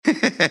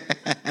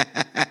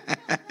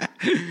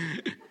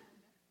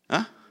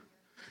¿Ah?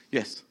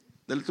 Yes.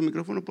 Dale tu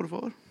micrófono, por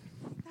favor.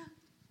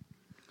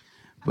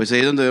 Pues ahí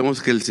es donde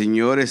vemos que el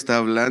Señor está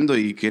hablando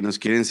y que nos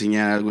quiere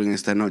enseñar algo en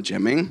esta noche.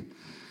 Amén.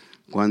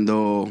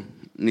 Cuando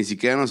ni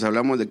siquiera nos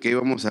hablamos de qué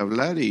íbamos a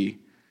hablar y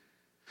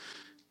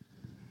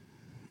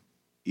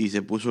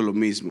se puso lo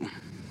mismo.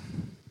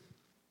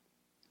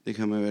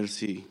 Déjame ver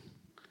si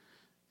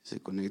se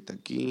conecta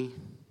aquí.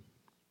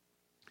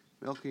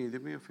 Mel, can you do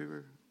me a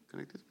favor?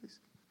 Connect this, please.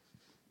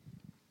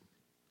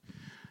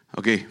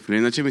 Ok,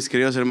 feliz noche, mis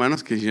queridos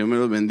hermanos, que el Señor me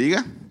los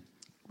bendiga.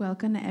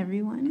 Welcome to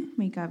everyone.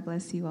 May God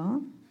bless you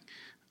all.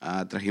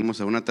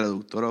 Trajimos a una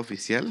traductora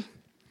oficial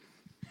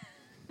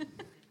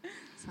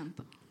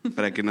Santo.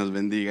 para que nos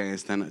bendiga en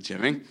esta noche.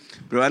 Amén.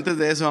 Pero antes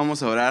de eso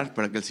vamos a orar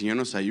para que el Señor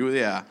nos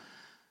ayude a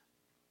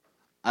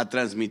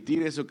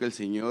transmitir eso que el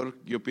Señor,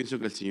 yo pienso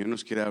que el Señor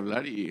nos quiere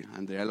hablar, y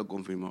Andrea lo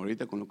confirmó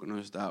ahorita con lo que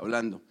nos está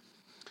hablando.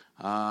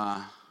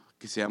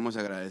 Que seamos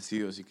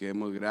agradecidos y que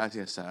demos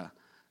gracias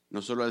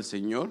no solo al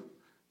Señor,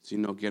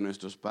 sino que a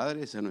nuestros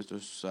padres, a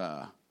nuestros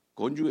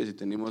cónyuges, si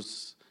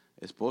tenemos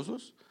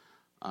esposos,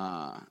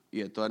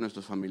 y a todos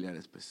nuestros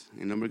familiares. Pues,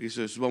 en nombre de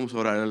Cristo Jesús vamos a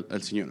orar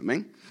al Señor.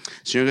 Amén.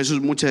 Señor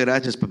Jesús, muchas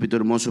gracias, papito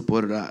hermoso,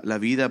 por la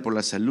vida, por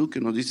la salud que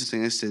nos dices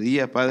en este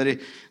día, Padre.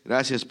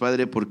 Gracias,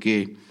 Padre,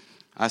 porque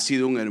ha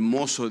sido un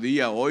hermoso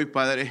día hoy,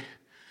 Padre.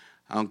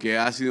 Aunque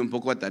ha sido un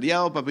poco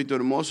atareado, papito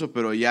hermoso,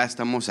 pero ya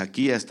estamos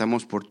aquí, ya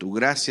estamos por tu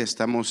gracia,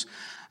 estamos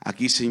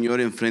aquí,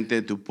 Señor, enfrente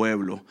de tu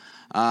pueblo.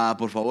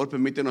 Por favor,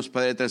 permítenos,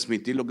 Padre,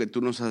 transmitir lo que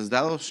tú nos has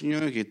dado,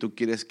 Señor, y que tú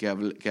quieres que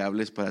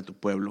hables para tu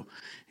pueblo.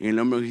 En el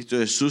nombre de Cristo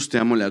Jesús te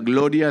damos la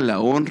gloria, la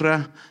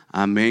honra.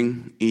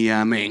 Amén y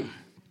amén.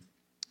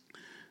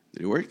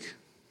 Did it work? Did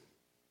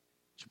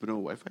you put on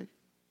Wi-Fi?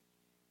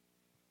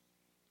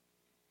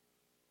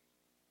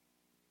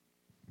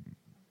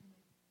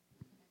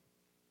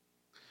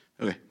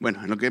 Okay.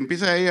 Bueno, en lo que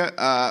empieza ella,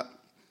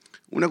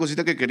 una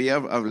cosita que quería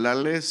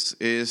hablarles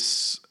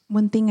es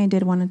One thing I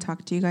did want to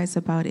talk to you guys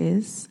about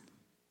is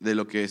de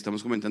lo que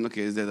estamos comentando,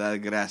 que es de dar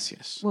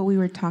gracias. what we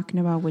were talking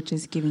about, which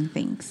is giving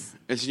thanks.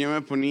 El Señor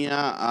me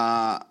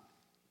ponía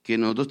que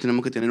nosotros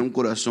tenemos que tener un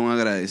corazón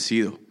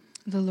agradecido.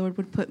 The Lord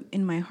would put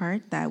in my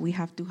heart that we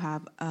have to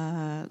have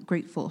a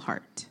grateful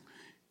heart.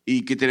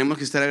 Y que tenemos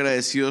que estar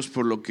agradecidos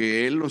por lo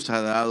que Él nos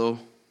ha dado,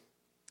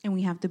 And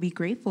we have to be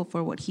grateful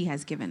for what He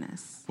has given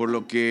us, por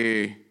lo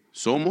que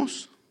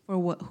somos, for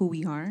who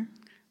we are,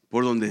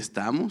 por donde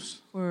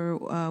estamos. for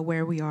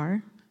where we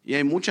are. Y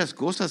hay muchas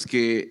cosas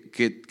que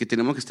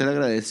tenemos que estar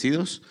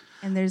agradecidos,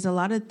 And there's a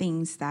lot of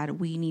things that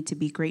we need to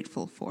be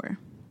grateful for.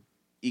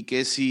 y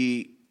que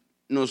si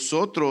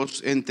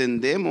nosotros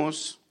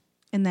entendemos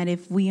And that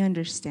if we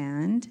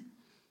understand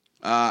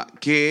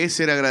qué es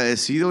ser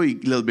agradecido y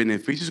los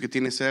beneficios que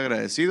tiene ser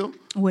agradecido,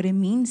 what it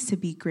means to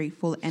be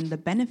grateful and the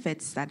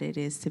benefits that it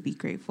is to be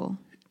grateful,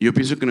 yo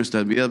pienso que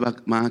nuestras vidas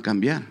van a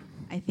cambiar.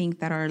 I think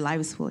that our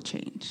lives will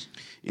change.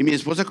 Y mi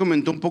esposa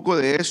comentó un poco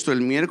de esto el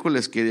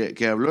miércoles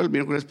que habló, el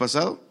miércoles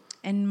pasado,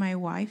 And my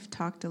wife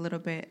talked a little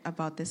bit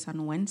about this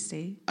on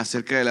Wednesday,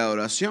 acerca de la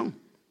adoración.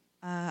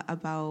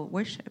 about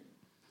worship.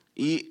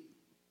 Y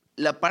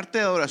la parte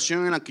de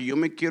adoración en la que yo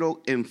me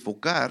quiero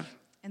enfocar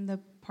And the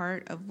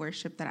part of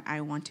worship that I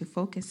want to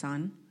focus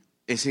on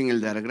es en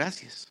el dar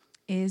gracias.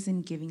 is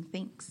in giving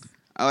thanks.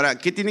 Ahora,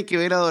 ¿qué tiene que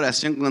ver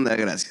adoración con dar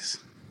gracias?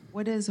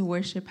 What does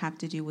worship have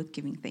to do with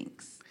giving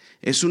thanks?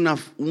 Es una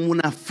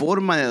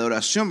forma de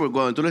adoración, porque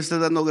cuando tú le estás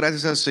dando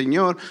gracias al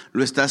Señor,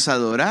 lo estás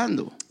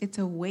adorando. It's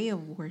a way of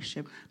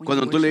worship. When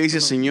Cuando you tú le worship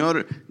dices, the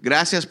Lord. Señor,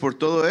 gracias por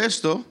todo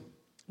esto,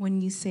 When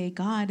you say,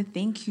 God,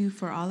 thank you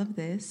for all of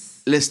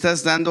this, le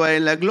estás dando a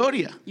Él la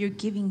gloria, you're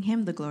giving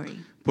Him the glory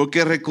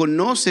porque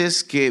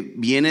reconoces que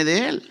viene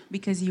de Él.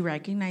 because you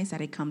recognize that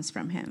it comes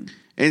from Him.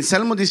 En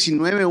Salmo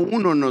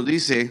 19:1 nos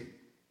dice,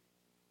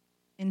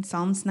 In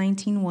Psalms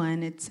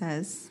 19:1, it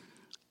says,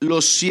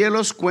 los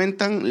cielos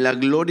cuentan la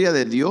gloria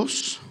de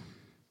Dios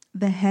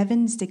the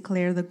heavens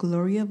declare the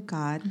glory of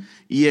God,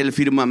 y el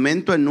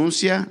firmamento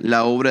anuncia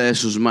la obra de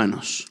sus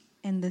manos.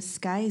 and the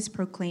skies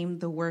proclaim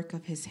the work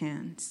of His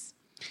hands.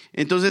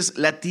 Entonces,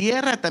 la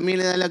tierra también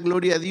le da la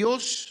gloria a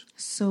Dios.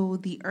 So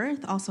the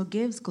earth also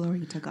gives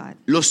glory to God,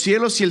 Los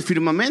cielos y el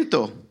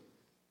firmamento.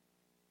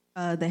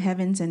 the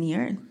heavens and the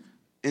earth.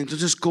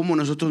 Entonces, ¿cómo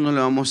nosotros no le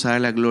vamos a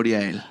dar la gloria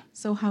a Él?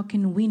 So how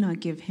can we not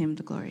give Him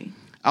the glory?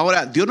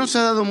 Ahora, Dios nos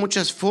ha dado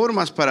muchas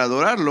formas para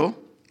adorarlo,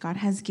 God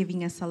has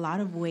given us a lot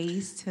of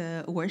ways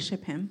to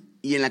worship Him.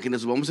 y en la que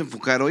nos vamos a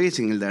enfocar hoy es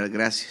en el dar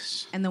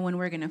gracias. And the one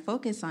we're going to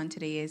focus on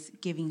today is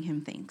giving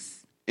Him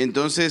thanks.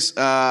 Entonces,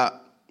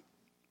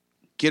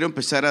 quiero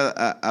empezar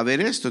a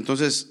ver esto.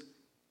 Entonces,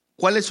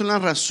 ¿cuáles son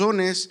las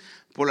razones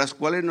por las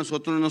cuales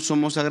nosotros no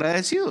somos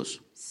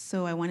agradecidos?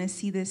 So I want to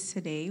see this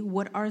today.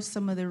 What are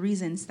some of the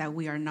reasons that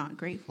we are not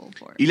grateful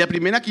for? Y la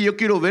primera que yo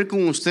quiero ver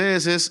con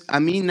ustedes es, a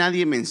mí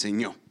nadie me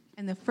enseñó.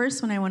 And the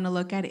first one I want to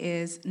look at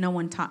is no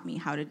one taught me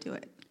how to do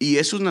it. Y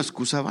eso es una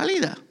excusa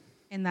válida.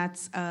 And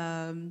that's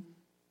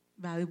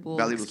valuable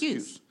Valuable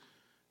excuse. excuse.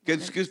 Que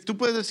tú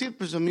puedes decir,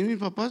 pues a mí mis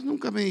papás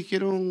nunca me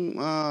dijeron,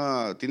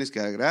 tienes que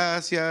dar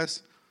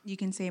gracias. You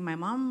can say, my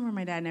mom or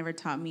my dad never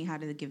taught me how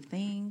to give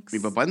thanks. Mi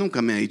papá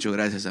nunca me ha dicho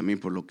gracias a mí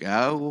por lo que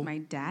hago. My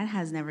dad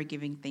has never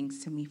given thanks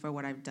to me for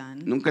what I've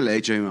done. Nunca le he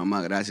dicho a mi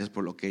mamá gracias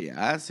por lo que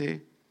ella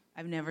hace.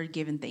 I've never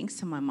given thanks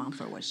to my mom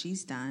for what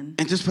she's done.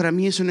 Entonces para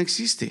mí eso no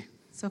existe.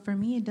 So for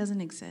me, it doesn't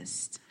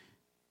exist.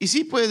 Y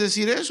sí puedes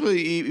decir eso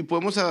y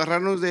podemos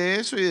agarrarnos de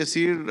eso y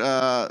decir,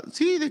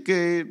 sí, de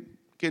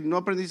que no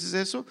aprendiste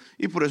eso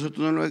y por eso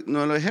tú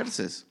no lo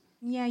ejerces.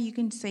 Yeah, you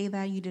can say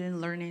that you didn't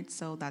learn it,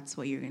 so that's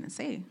what you're going to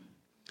say.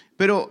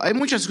 Pero hay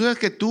muchas cosas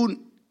que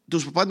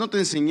tus papás no te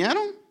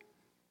enseñaron.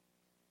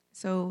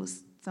 So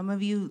some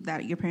of you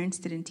that your parents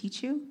didn't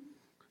teach you,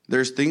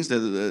 There's things that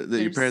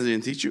your parents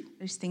didn't teach you.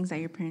 there's things that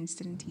your parents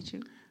didn't teach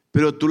you,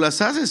 Pero tú las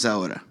haces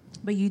ahora.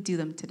 but you do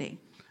them today.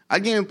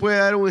 ¿Alguien me puede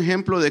dar un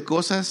ejemplo de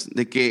cosas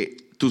de que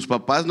tus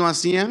papás no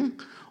hacían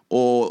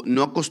o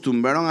no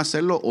acostumbraron a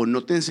hacerlo o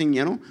no te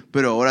enseñaron,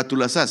 pero ahora tú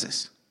las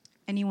haces?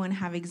 Anyone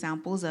have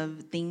examples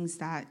of things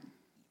that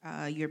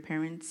your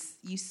parents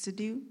used to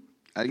do?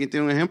 ¿Alguien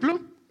tiene un ejemplo?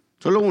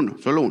 Solo uno.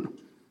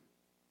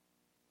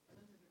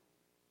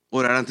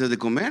 Orar antes de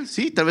comer.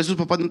 Sí, tal vez sus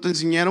papás no te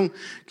enseñaron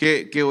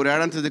que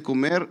orar antes de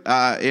comer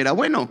era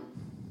bueno.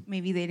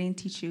 Maybe they didn't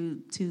teach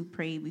you to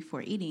pray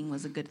before eating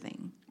was a good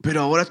thing.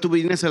 Pero ahora tú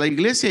vienes a la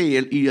iglesia y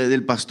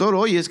el pastor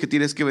hoy es que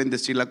tienes que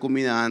bendecir la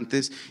comida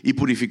antes y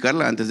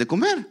purificarla antes de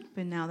comer.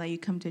 But now that you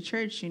come to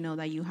church, you know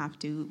that you have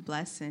to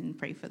bless and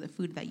pray for the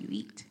food that you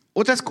eat.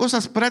 Otras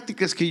cosas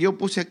prácticas que yo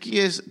puse aquí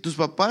es, tus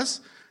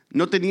papás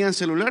no tenían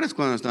celulares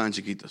cuando estaban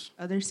chiquitos.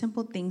 Other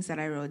simple things that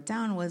I wrote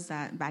down was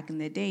that back in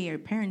the day, your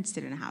parents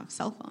didn't have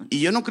cell phones. Y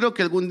yo no creo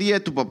que algún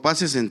día tu papá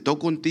se sentó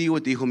contigo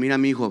y te dijo, mira,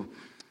 mijo,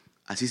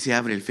 así se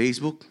abre el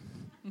Facebook.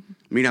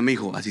 Mira,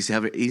 mijo, así se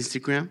abre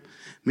Instagram.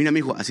 Mira,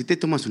 mijo, así te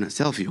tomas una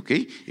selfie, ¿ok?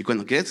 Y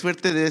cuando quieres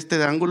verte de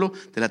este ángulo,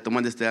 te la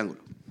tomas de este ángulo.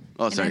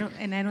 Oh, sorry.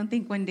 And I don't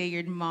think one day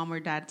your mom or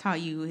dad taught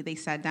you, they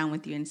sat down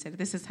with you and said,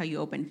 this is how you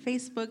open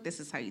Facebook, this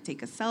is how you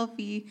take a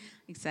selfie,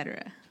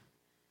 etc.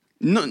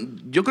 No,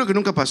 yo creo que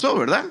nunca pasó,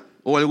 ¿verdad?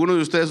 O alguno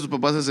de ustedes, sus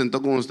papás se sentó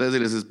con ustedes y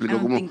les I explicó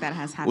don't cómo think that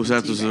has happened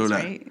usar to tu you guys,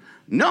 celular. right?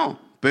 No,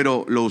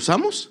 pero ¿lo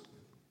usamos?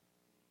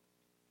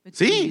 But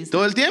you Sí, use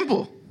todo them. el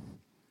tiempo.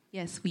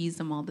 Yes, we use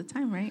them all the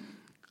time, right?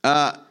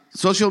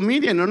 Social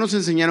media, ¿no nos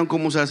enseñaron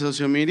cómo usar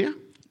social media?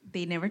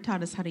 They never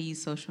taught us how to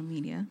use social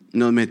media.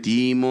 Nos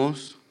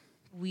metimos,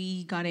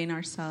 We got in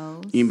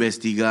ourselves.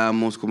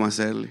 investigamos cómo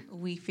hacerle.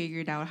 We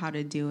figured out how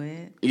to do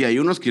it. Y hay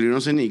unos que yo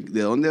no sé ni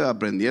de dónde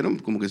aprendieron,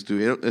 como que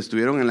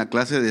estuvieron en la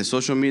clase de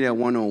Social Media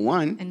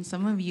 101, And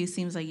some of you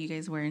seems like you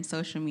guys were in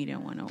social media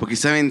 101. porque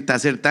saben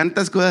hacer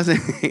tantas cosas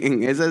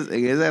en esas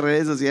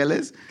redes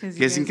sociales 'Cause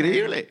que es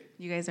increíble.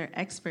 You guys are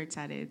experts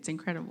at it. It's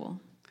incredible.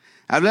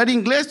 Hablar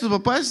inglés, tus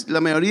papás,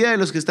 la mayoría de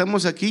los que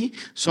estamos aquí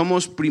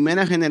somos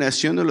primera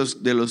generación de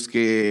los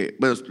que,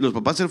 bueno, los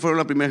papás fueron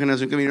la primera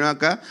generación que vinieron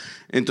acá,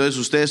 entonces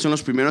ustedes son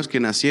los primeros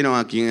que nacieron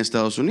aquí en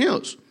Estados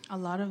Unidos. A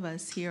lot of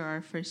us here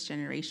are first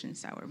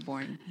generations that were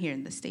born here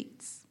in the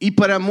States. Y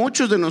para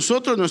muchos de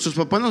nosotros, nuestros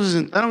papás nos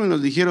sentaron y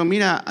nos dijeron,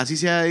 mira, así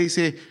se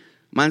dice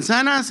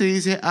manzana, se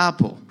dice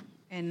apple.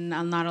 And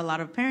not a lot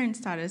of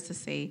parents taught us to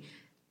say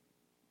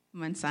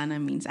manzana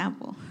means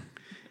apple.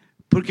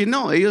 Porque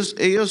no,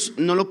 ellos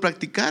no lo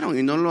practicaron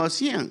y no lo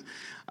hacían.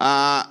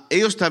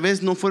 Ellos tal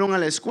vez no fueron a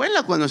la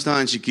escuela cuando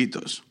estaban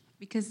chiquitos.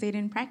 Because they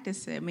didn't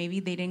practice it. Maybe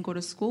they didn't go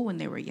to school when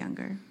they were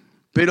younger.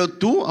 Pero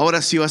tú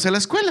ahora sí vas a la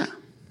escuela.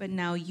 But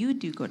now you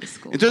do go to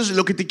school. Entonces,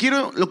 lo que te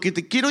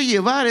quiero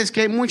llevar es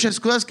que hay muchas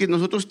cosas que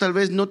nosotros tal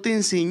vez no te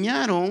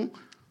enseñaron,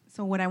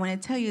 So what I want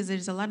to tell you is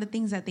there's a lot of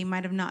things that they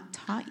might have not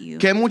taught you.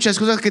 que hay muchas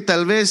cosas que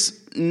tal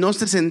vez no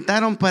se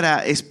sentaron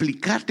para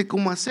explicarte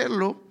cómo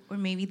hacerlo, Or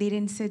maybe they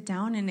didn't sit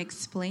down and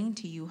explain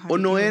to you how o to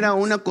no do era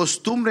it. una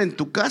costumbre en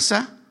tu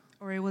casa,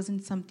 Or it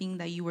wasn't something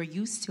that you were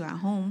used to at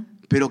home,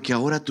 pero que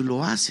ahora tú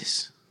lo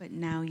haces. but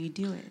now you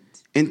do it.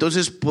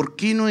 Entonces, ¿por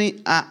qué no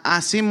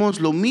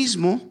hacemos lo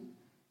mismo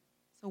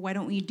So why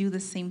don't we do the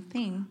same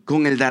thing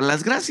con el dar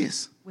las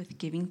gracias? with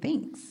giving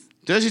thanks?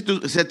 Entonces,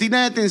 si a ti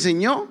nadie te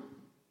enseñó,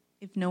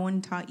 If no one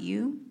taught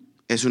you,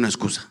 es una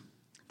excusa,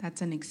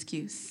 that's an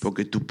excuse.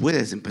 porque tú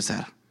puedes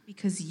empezar.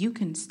 Because you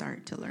can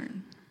start to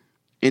learn.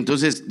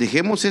 Entonces,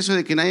 dejemos eso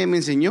de que nadie me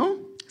enseñó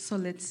So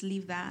let's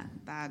leave that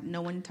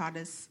no one taught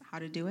us how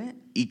to do it.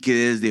 y que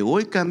desde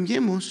hoy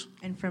cambiemos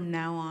And from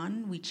now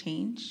on, we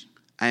change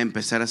a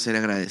empezar a ser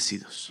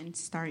agradecidos. and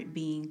start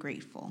being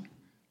grateful.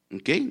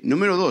 ¿Ok?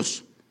 Número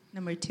 2,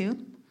 Number 2,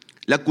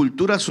 la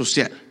cultura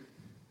social.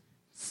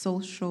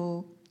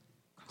 social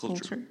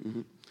culture.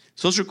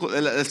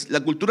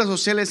 La cultura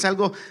social es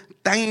algo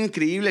tan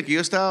increíble que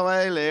yo estaba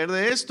a leer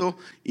de esto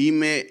y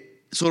me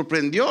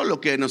sorprendió lo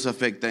que nos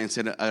afecta en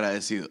ser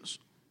agradecidos.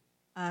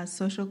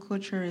 Social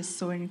culture is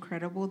so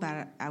incredible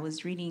that I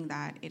was reading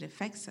that it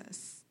affects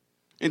us.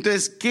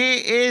 Entonces,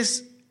 ¿qué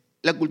es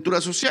la cultura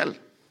social?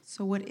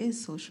 So what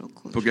is social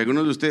culture? Porque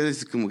algunos de ustedes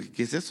dicen como,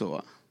 ¿qué es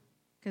eso?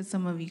 Because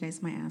some of you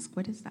guys might ask,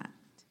 what is that?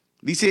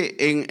 Dice,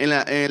 en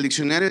el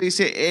diccionario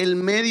dice, el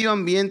medio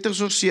ambiente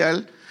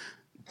social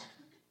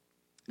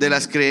de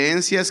las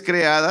creencias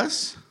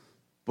creadas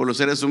por los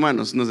seres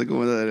humanos. No sé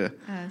cómo era.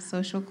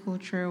 Social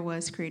culture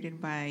was created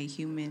by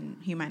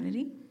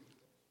humanity,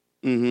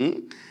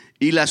 Ujú.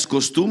 Y las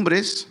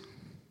costumbres,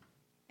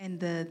 and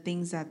the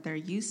things that they're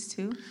used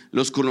to,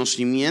 los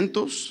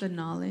conocimientos, the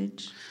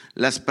knowledge,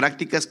 las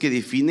prácticas que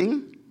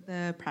definen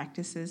the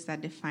practices that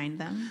define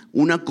them,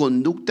 una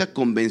conducta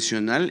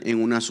convencional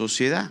en una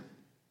sociedad.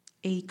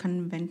 a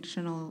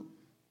conventional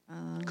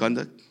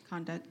Conduct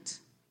conduct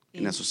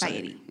in in a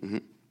society. society.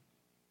 Ujú.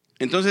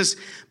 Entonces,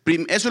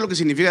 eso es lo que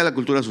significa la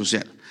cultura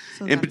social.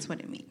 So En, that's what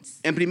it means.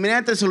 en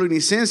 1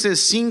 Tesalonicenses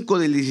 5,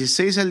 del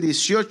 16 al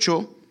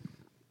 18,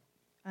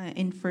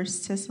 In 1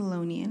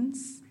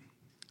 Thessalonians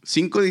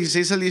 5,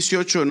 16 al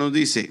 18 nos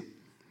dice: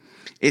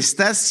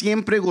 estad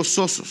siempre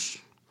gozosos,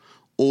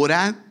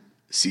 orad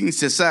sin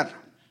cesar,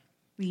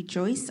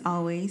 rejoice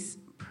always,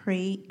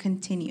 pray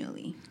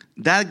continually.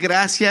 dad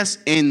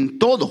gracias en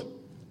todo,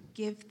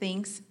 Give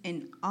thanks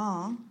in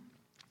all,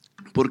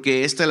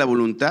 porque esta es la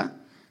voluntad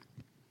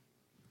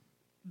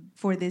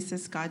for this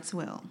is God's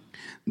will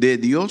de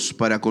Dios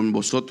para con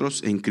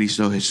vosotros en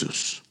Cristo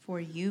Jesús. for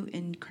you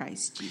in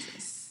Christ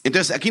Jesus.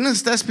 Entonces, aquí nos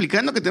está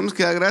explicando que tenemos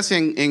que dar gracia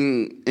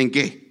en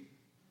qué.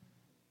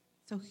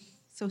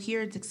 So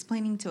here it's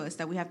explaining to us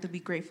that we have to be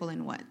grateful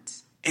in what?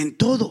 En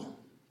todo.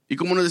 Y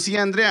como nos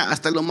decía Andrea,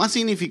 hasta lo más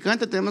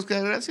significante tenemos que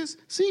dar gracias.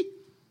 Sí.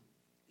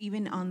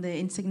 Even on the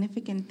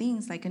insignificant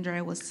things, like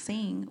Andrea was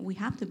saying, we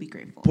have to be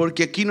grateful.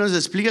 Porque aquí nos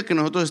explica que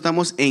nosotros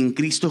estamos en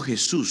Cristo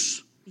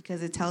Jesús.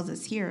 Because it tells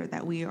us here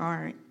that we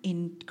are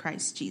in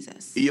Christ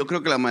Jesus. Y yo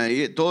creo que la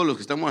mayoría, todos los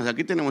que estamos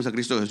aquí tenemos a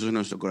Cristo Jesús en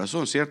nuestro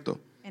corazón, ¿cierto?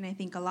 And I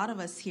think a lot of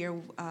us here,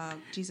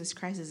 Jesus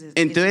Christ is.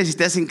 Entonces, si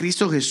estás en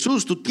Cristo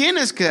Jesús, tú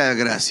tienes que dar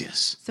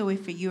gracias. So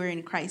if you're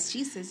in Christ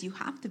Jesus, you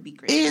have to be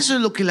grateful. Eso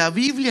es lo que la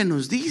Biblia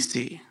nos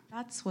dice.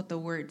 That's what the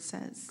word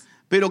says.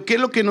 Pero ¿qué es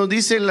lo que nos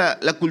dice la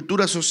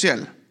cultura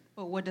social?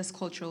 But what does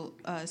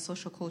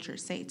social culture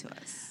say to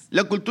us?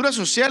 La cultura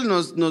social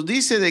nos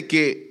dice de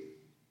que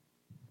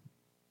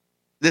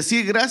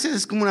decir gracias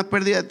es como una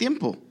pérdida de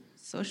tiempo.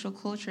 Social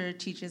culture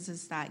teaches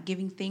us that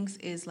giving thanks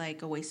is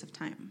like a waste of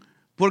time.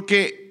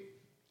 Porque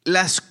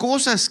las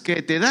cosas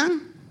que te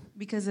dan,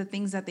 Because the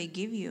things that they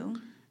give you,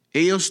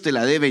 ellos te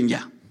la deben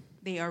ya.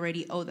 they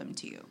already owe them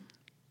to you.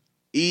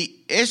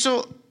 Y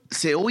eso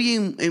se oye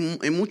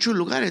en muchos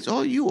lugares.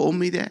 Oh, you owe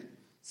me that.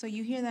 So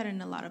you hear that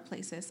in a lot of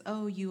places.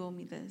 Oh, you owe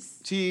me this.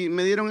 Si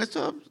me dieron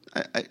esto,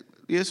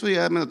 y eso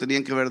ya me lo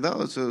tenían que haber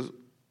dado. Eso,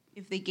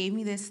 If they gave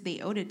me this,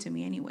 they owed it to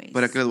me anyways.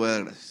 ¿para qué les voy a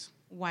dar gracias?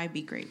 Why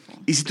be grateful?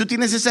 Y si tú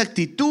tienes esa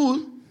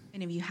actitud,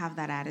 And if you have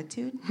that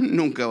attitude,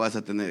 nunca vas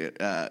a tener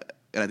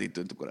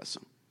gratitud en tu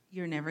corazón.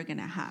 you're never going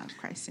to have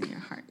Christ in your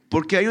heart.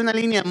 Porque hay una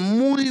línea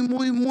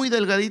muy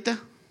delgadita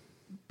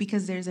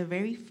Because there's a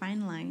very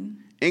fine line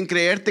en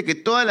creerte que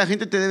toda la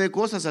gente te debe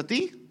cosas a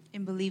ti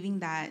in believing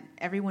that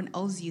everyone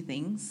owes you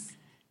things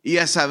y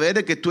a saber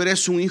de que tú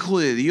eres un hijo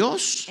de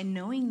Dios and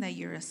knowing that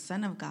you're a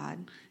son of God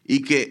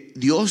y que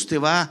Dios te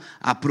va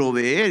a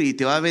proveer y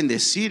te va a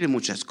bendecir en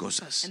muchas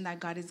cosas. and that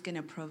God is going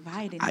to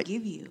provide and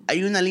give you.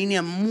 Hay una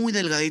línea muy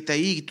delgadita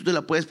ahí y tú te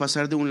la puedes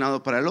pasar de un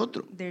lado para el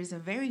otro. There's a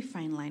very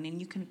fine line and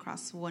you can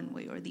cross one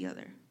way or the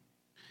other.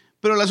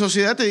 Pero la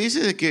sociedad te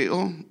dice de que,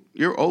 oh,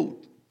 you're owed.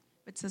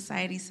 But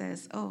society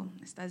says, oh,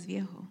 estás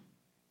viejo.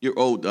 You're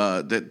owed.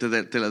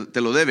 Te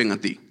lo deben a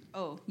ti.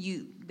 Oh,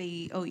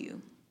 they owe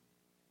you.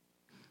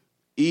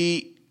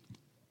 Y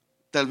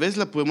tal vez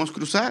la podemos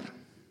cruzar.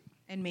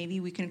 And maybe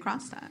we can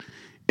cross that.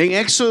 En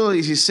Éxodo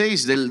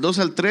 16, del 2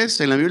 al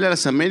 3, en la Biblia de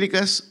las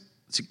Américas,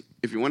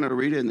 if you want to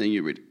read it, then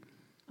you read it.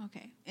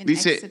 Okay. In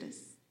Dice, Exodus.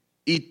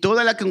 y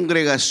toda la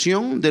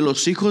congregación de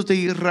los hijos de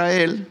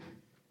Israel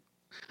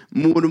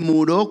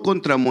murmuró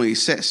contra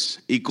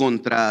Moisés y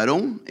contra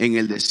Aarón en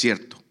el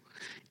desierto.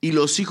 Y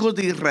los hijos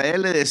de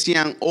Israel le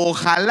decían,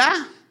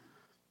 ojalá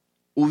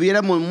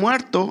hubiéramos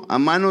muerto a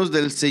manos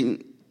del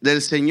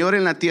Señor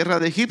en la tierra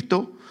de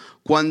Egipto,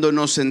 cuando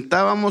nos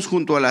sentábamos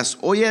junto a las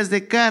ollas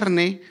de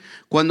carne,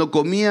 cuando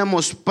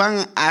comíamos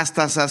pan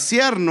hasta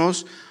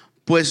saciarnos,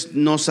 pues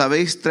nos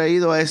habéis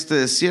traído a este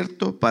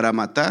desierto para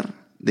matar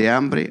de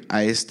hambre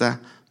a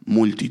esta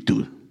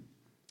multitud.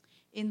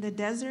 In the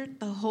desert,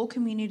 the whole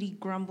community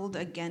grumbled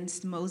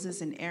against Moses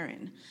and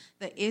Aaron.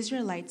 The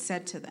Israelites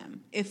said to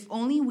them, if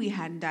only we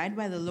had died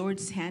by the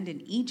Lord's hand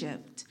in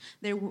Egypt.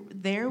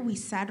 There we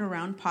sat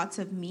around pots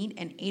of meat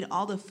and ate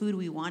all the food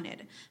we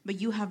wanted.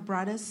 But you have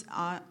brought us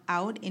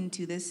out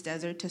into this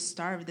desert to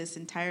starve this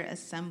entire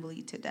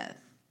assembly to death.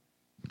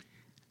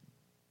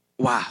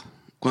 Wow.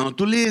 Cuando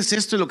tú lees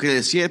esto, lo que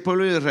decía el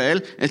pueblo de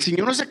Israel, el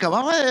Señor nos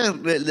acababa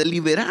de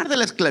liberar de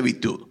la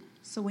esclavitud.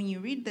 So when you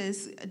read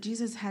this,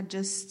 Jesus had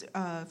just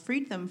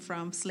freed them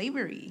from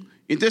slavery.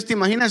 Entonces te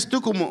imaginas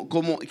tú como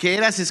que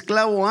eras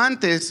esclavo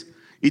antes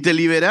y te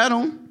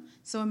liberaron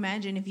So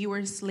imagine if you were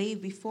a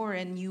slave before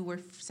and you were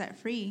set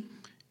free.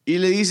 y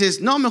le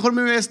dices, no, mejor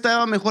me hubiera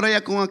estado mejor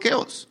allá con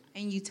aquellos.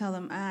 And you tell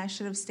them, I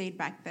should have stayed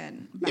back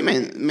then. Y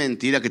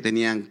mentira que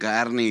tenían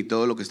carne y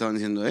todo lo que estaban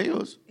diciendo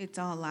ellos. It's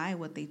all a lie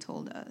what they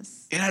told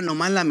us. Era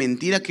nomás la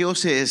mentira que ellos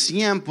se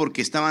decían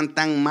porque eran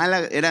tan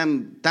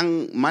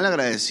mal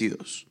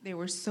agradecidos. They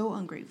were so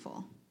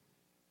ungrateful.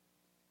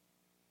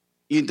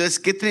 Y entonces,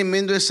 qué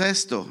tremendo es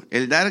esto.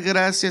 El dar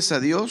gracias a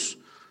Dios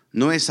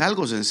no es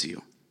algo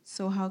sencillo.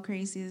 So how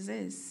crazy is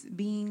this?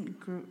 Being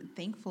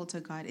thankful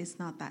to God is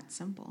not that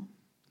simple.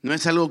 No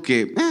es algo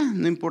que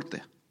no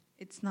importa.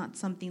 It's not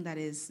something that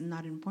is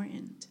not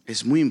important.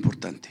 Es muy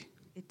importante.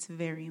 It's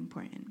very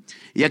important.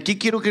 Y aquí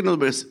quiero que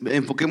nos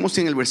enfoquemos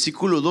en el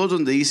versículo 2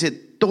 donde dice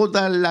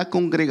toda la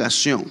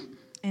congregación.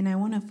 And I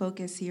want to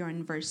focus here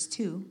on verse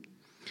 2.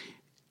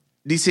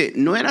 Dice,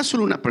 no era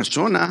solo una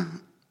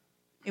persona,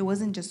 It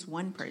wasn't just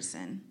one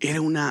person. era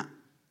una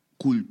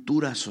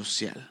cultura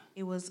social.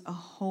 It was a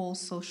whole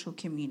social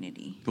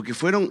community. Porque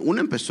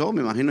uno empezó,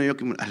 me imagino yo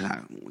que,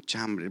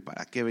 mucha hambre,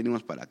 ¿para qué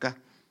venimos para acá?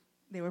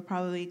 They were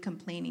probably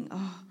complaining,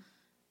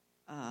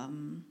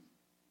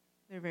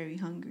 they're very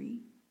hungry.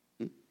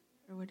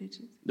 Or what did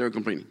you say? They were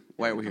complaining.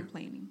 Why are we here?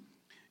 Complaining.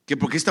 ¿Que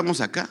por qué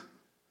estamos acá?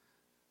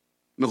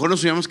 Mejor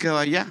nos hubiéramos quedado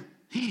allá.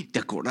 ¿Te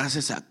acordás de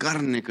esa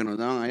carne que nos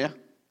daban allá?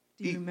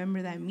 Do you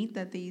remember that meat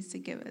that they used to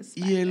give us?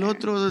 Y el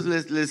otro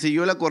le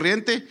siguió la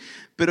corriente,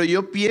 pero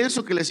yo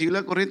pienso que le siguió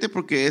la corriente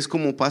porque es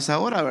como pasa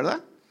ahora,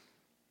 ¿verdad?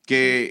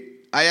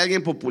 Que hay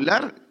alguien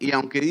popular y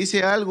aunque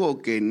dice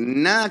algo que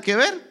nada que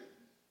ver,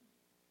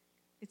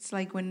 It's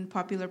like when a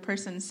popular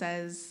person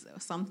says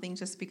something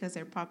just because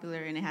they're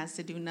popular and it has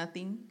to do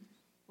nothing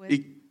with,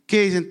 ¿y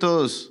qué dicen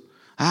todos?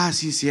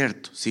 Sí, es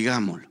cierto,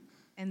 sigámoslo.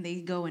 and they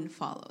go and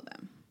follow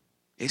them.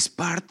 Es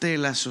parte de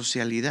la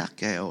socialidad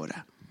que hay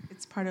ahora.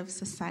 It's part of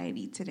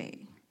society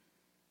today.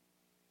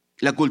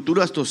 La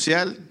cultura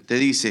social te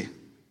dice,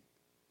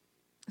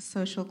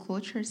 Social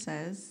culture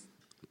says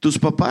tus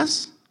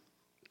papás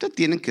te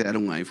tienen que dar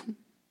un iPhone,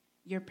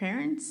 your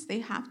parents,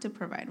 they have to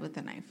provide with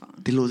an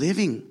iPhone. te lo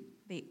deben,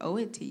 They owe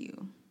it to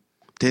you.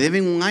 te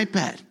deben un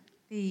iPad,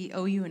 They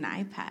owe you an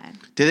iPad.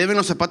 te deben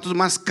los zapatos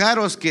más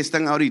caros que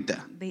están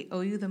ahorita, They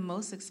owe you the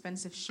most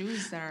expensive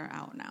shoes that are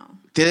out now.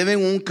 te deben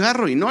un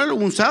carro y no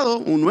un usado,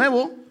 un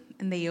nuevo,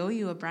 And they owe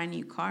you a brand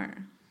new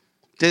car.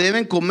 te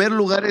deben comer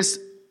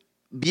lugares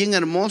bien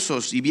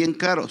hermosos y bien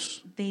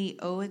caros, They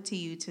owe it to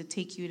you to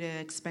take you to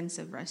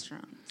expensive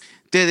restaurants.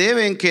 te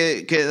deben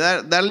que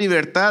dar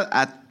libertad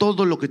a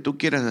todo lo que tú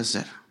quieras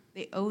hacer.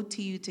 They owe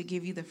to you to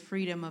give you the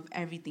freedom of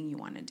everything you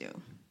want to do.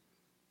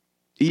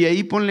 Y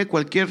ahí ponle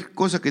cualquier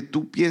cosa que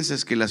tú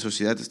pienses que la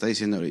sociedad te está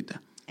diciendo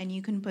ahorita. And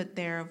you can put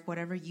there of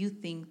whatever you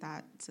think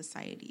that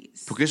society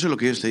is. Porque eso es lo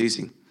que ellos te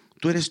dicen.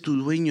 Tú eres tu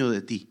dueño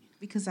de ti.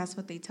 Because that's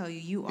what they tell you.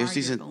 You are Ellos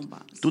dicen, your own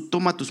boss. tú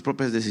toma tus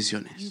propias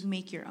decisiones. You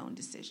make your own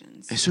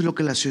decisions. Eso es lo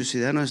que la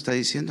sociedad nos está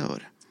diciendo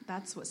ahora.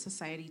 That's what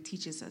society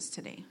teaches us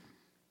today.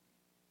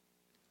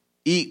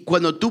 Y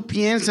cuando tú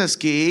piensas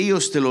que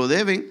ellos te lo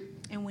deben,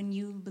 And when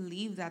you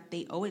believe that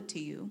they owe it to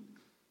you,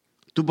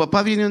 tu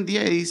papá viene un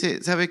día y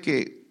dice, ¿sabe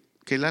que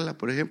Lala,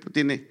 por ejemplo,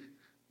 tiene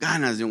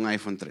ganas de un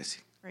iPhone 13?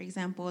 for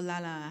example,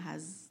 Lala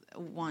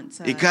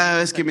wants Y cada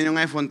vez que viene un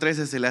iPhone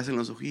 13 se le hacen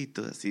los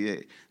ojitos así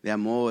de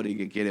amor y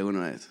que quiere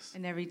uno de esos.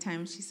 and every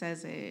time she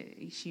says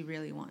it, she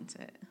really wants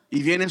it.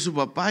 Y viene su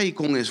papá y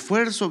con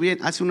esfuerzo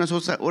hace unas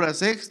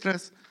horas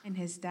extras And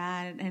his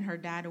dad and her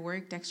dad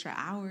worked extra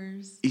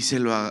hours, y se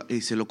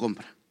lo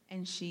compra.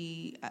 and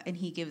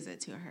he gives it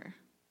to her.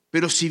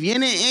 Pero si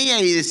viene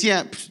ella y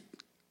decía,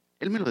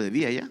 él me lo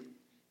debía ya.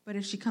 But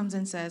if she comes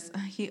and says,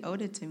 he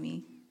owed it to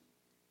me,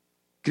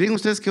 ¿Creen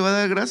ustedes que va a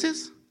dar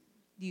gracias?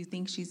 do you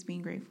think she's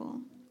being grateful?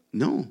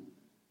 No.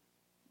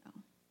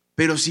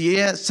 Pero si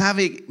ella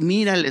sabe,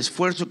 mira el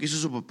esfuerzo que hizo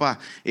su papá,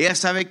 ella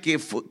sabe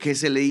que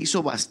se le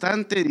hizo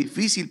bastante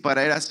difícil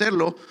para él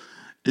hacerlo,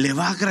 le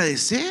va a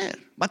agradecer.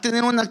 Va a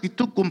tener una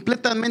actitud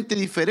completamente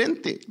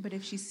diferente. But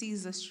if she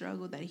sees the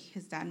struggle that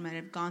his dad might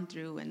have gone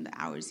through and the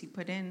hours he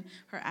put in,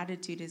 her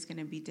attitude is going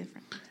to be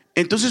different.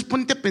 Entonces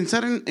ponte a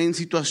pensar en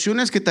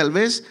situaciones que tal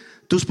vez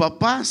tus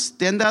papás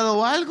te han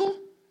dado algo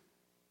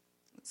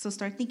So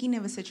start thinking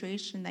of a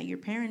situation that your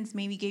parents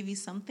maybe gave you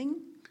something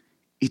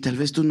y tal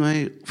vez tú no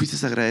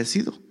fuiste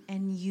agradecido.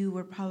 and you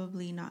were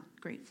probably not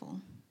grateful.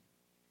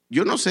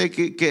 Yo no sé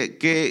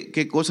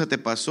qué cosa te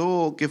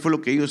pasó, qué fue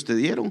lo que ellos te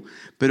dieron,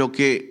 pero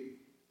que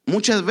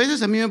muchas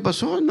veces a mí me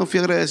pasó, no fui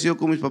agradecido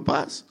con mis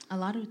papás. A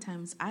lot of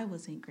times I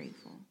wasn't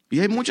grateful. Y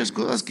hay muchas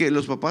cosas que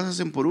los papás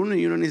hacen por uno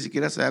y uno ni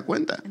siquiera se da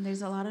cuenta. And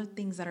there's a lot of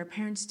things that our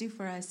parents do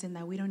for us and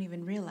that we don't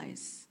even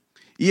realize.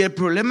 Y el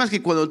problema es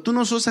que cuando tú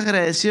no sos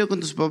agradecido con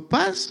tus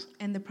papás,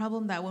 And the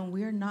problem that when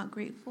we're not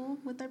grateful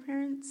with our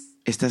parents,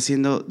 estás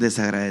siendo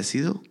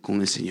desagradecido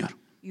con el Señor.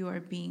 you are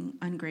being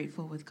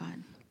ungrateful with God.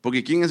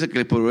 Porque ¿quién es el que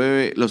le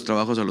provee los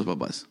trabajos a los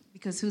papás?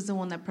 Because who's the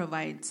one that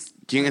provides?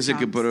 ¿Quién es el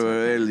que jobs to our provee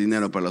el parents?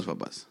 dinero para los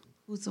papás?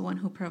 Who's the one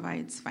who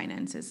provides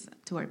finances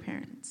to our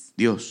parents?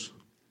 Dios.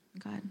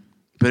 God.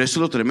 Pero eso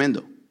es lo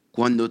tremendo.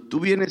 Cuando tú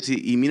vienes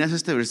y miras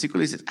este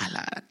versículo y dices,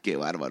 ¡ala, qué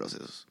bárbaros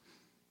esos!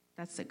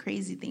 That's the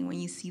crazy thing when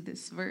you see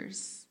this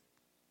verse.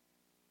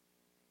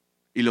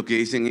 Y lo que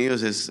dicen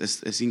ellos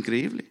es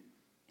increíble.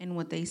 And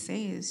what they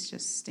say is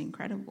just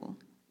incredible.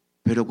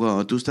 Pero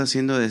cuando tú estás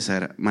siendo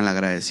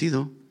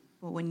malagradecido,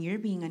 But when you're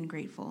being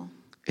ungrateful,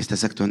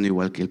 estás actuando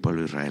igual que el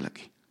pueblo de Israel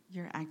aquí.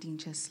 you're acting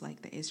just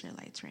like the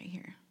Israelites right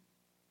here.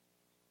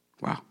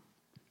 Wow.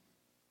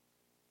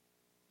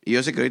 Y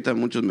yo sé que ahorita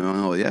muchos me van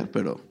a odiar,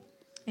 pero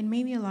And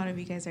maybe a lot of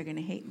you guys are going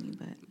to hate me,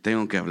 but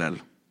tengo que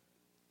hablarlo.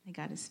 I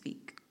got to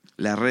speak.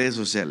 Las redes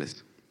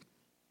sociales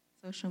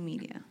Social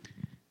media,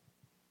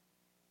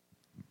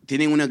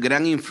 tienen una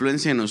gran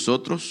influencia en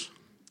nosotros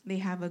they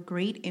have a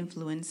great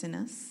influence in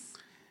us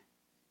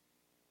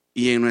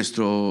y en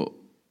nuestro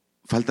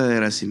falta de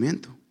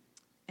agradecimiento.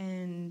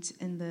 and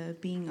in the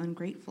being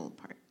ungrateful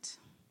part.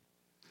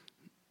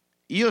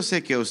 Y yo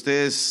sé que a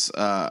ustedes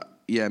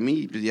y a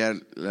mí pues ya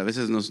a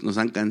veces nos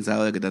han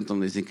cansado de que tanto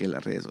nos dicen que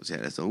las redes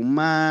sociales son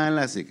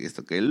malas y que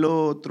esto que el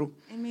otro.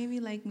 And maybe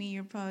like me,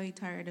 you're probably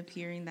tired of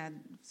hearing that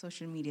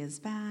social media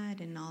is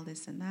bad and all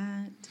this and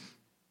that.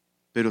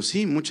 Pero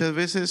sí, muchas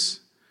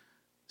veces,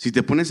 si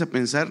te pones a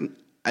pensar,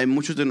 hay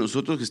muchos de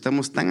nosotros que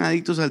estamos tan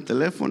adictos al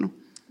teléfono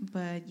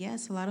But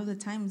yes, a lot of the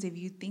times, if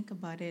you think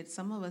about it,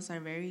 some of us are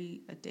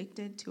very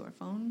addicted to our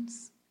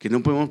phones que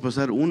no podemos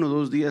pasar 1 o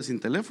 2 días sin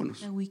teléfonos.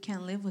 that we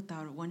can't live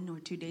without 1 or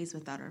 2 days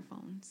without our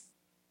phones.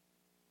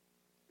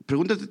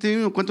 Pregúntate a ti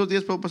mismo, ¿cuántos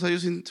días puedo pasar yo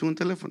sin un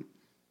teléfono?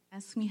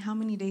 Ask me how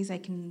many days I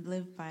can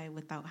live by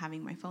without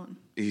having my phone.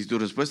 Y si tu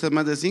respuesta es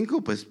más de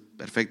 5, pues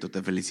perfecto,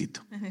 te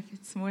felicito. If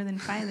it's more than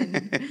 5,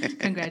 then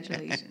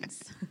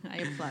congratulations. I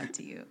applaud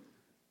to you.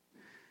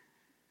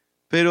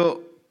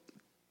 Pero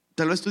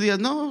tal vez tú digas,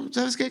 no,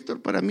 ¿sabes qué,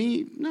 Héctor? Para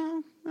mí,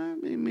 no, a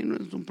mí no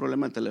es un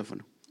problema el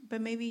teléfono. But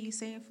maybe you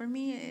say, for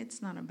me,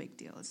 it's not a big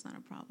deal. It's not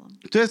a problem.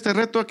 Entonces te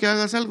reto a que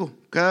hagas algo.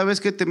 Cada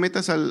vez que te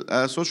metas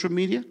a social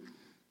media,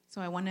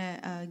 So I want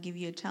to give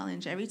you a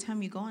challenge. Every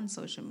time you go on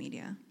social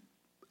media,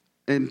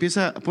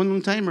 pon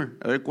un timer,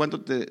 a ver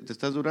cuánto te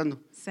estás durando.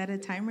 set a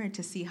timer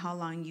to see how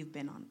long you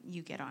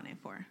get on it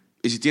for.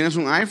 Y si tienes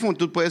un iPhone,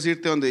 tú puedes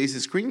irte donde dice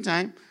Screen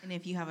Time And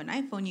if you have an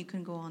iPhone, you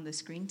can go on the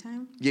screen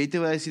time, y ahí te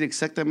va a decir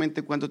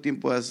exactamente cuánto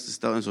tiempo has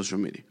estado en social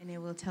media. and it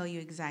will tell you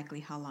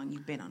exactly how long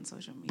you've been on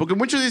social media. Porque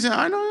muchos dicen,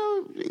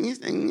 no,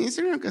 en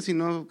Instagram casi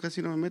no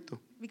me meto.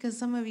 Because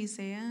some of you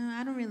say,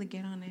 I don't really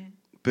get on it.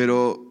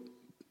 Pero,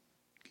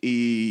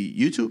 y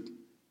YouTube,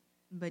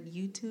 But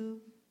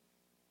YouTube,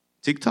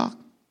 TikTok.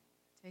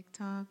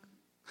 TikTok,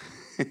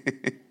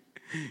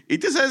 Y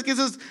tú sabes que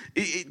eso es,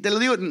 y te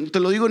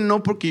lo digo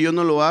no porque yo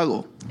no lo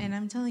hago, and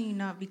I'm telling you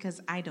not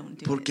because I don't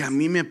do porque it, a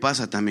mí me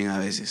pasa también a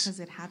veces.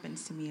 because it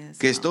happens to me as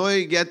Que well.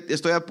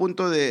 estoy a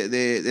punto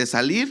de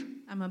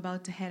salir I'm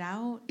about to head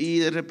out, y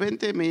de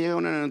repente me llega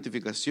una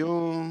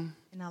notificación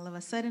and all of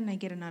a sudden I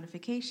get a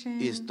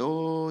notification. y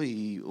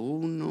estoy,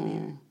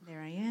 no.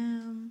 There I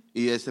am.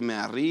 Y me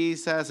da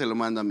risa, se lo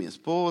mando a mi I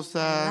esposa.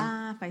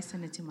 laugh, I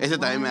send it to my Ese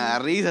también me da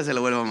wife. risa, se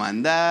lo vuelvo a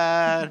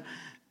mandar.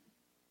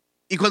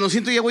 Y cuando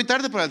siento ya voy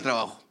tarde para el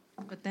trabajo.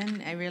 But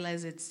then I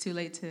realize it's too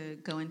late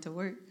to go into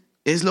work.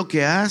 Es lo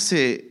que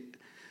hace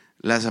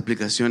las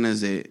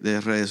aplicaciones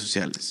de redes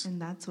sociales. And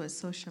that's what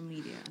social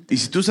media Y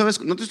does. si tú sabes,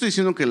 no te estoy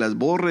diciendo que las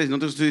borres, no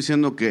te estoy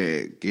diciendo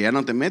que ya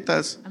no te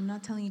metas, I'm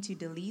not telling you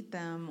to delete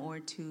them or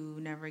to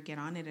never get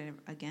on it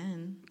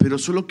again, pero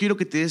solo quiero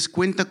que te des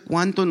cuenta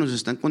cuánto nos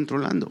están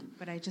controlando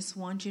but I just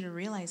want you to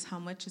realize how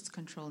much it's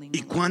controlling y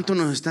all of cuánto us,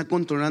 nos están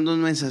controlando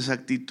nuestras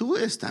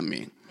actitudes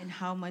también. and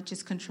how much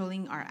it's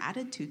controlling our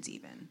attitudes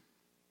even.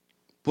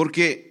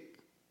 Porque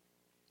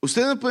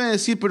ustedes me pueden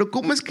decir, pero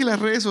 ¿cómo es que las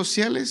redes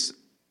sociales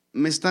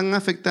me están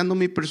afectando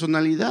mi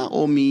personalidad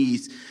o mi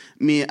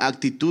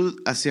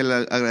actitud hacia el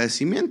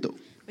agradecimiento?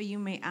 But you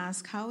may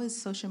ask, how is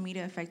social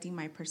media affecting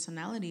my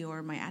personality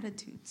or my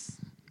attitudes?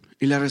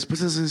 Y la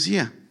respuesta es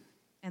sencilla.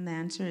 And the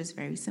answer is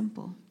very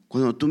simple.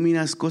 Cuando tú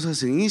miras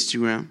cosas en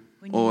Instagram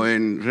o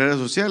en redes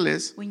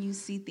sociales, When you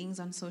see things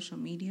on social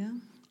media,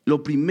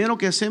 lo primero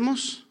que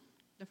hacemos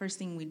the first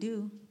thing we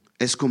do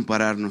es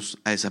compararnos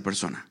a esa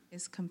persona.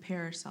 is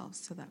compare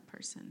ourselves to that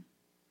person.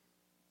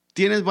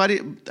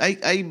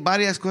 Hay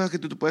varias cosas que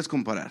tú te puedes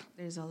comparar.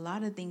 There's a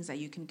lot of things that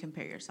you can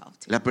compare yourself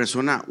to. La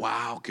persona,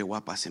 wow, qué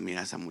guapa se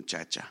mira esa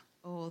muchacha.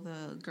 Oh,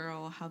 the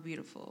girl, how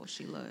beautiful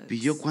she looks. ¿Y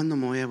yo cuándo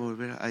me voy a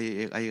volver a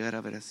llegar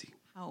a ver así?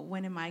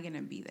 When am I going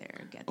to be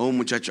there? O un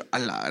muchacho,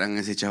 gran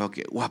ese chavo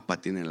que guapa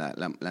tiene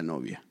la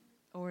novia.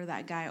 Or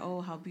that guy,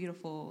 oh, how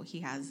beautiful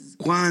he has.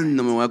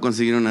 ¿Cuándo me voy a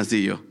conseguir una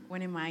así yo?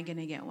 When am I going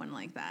to get one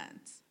like that?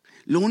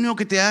 Lo único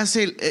que te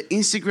hace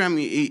Instagram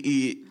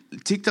y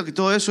TikTok y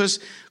todo eso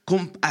es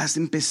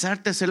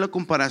empezarte a hacer la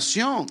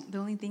comparación. The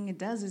only thing it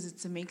does is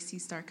it makes you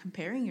start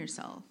comparing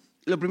yourself.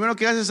 Lo primero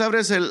que haces,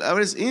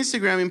 abres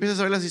Instagram y empiezas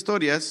a ver las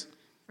historias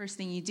First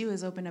thing you do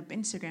is open up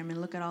Instagram and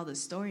look at all the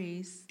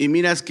stories. y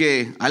miras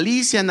que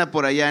Alicia anda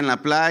por allá en la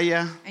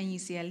playa, And you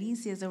see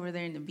Alicia's over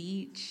there in the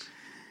beach.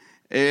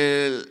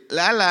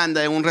 Lala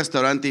anda en un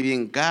restaurante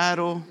bien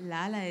caro,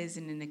 Lala is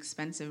in an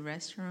expensive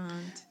restaurant.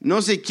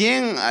 no sé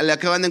quién le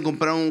acaban de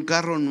comprar un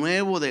carro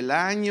nuevo del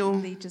año,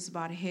 They just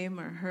bought him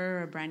or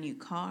her a brand new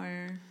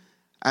car.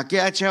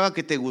 Aquella chava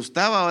que te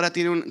gustaba ahora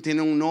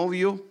tiene un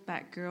novio.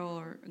 That girl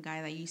or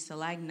guy that you used to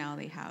like, now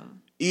they have.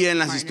 Y en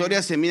las partner.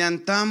 historias se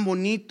miran tan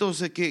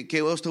bonitos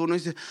que uno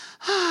dice,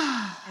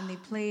 And they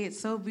play it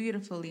so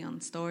beautifully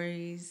on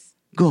stories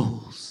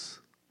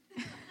goals.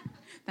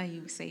 that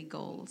you say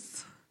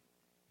goals.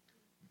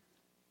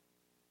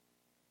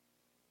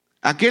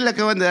 Aquel le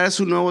acaban de dar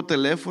su nuevo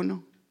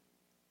teléfono.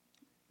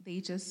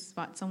 They just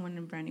bought someone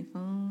a brand new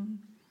phone.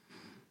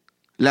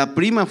 La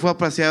prima fue a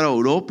pasear a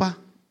Europa.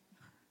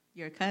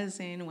 Your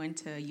cousin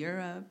went to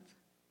Europe.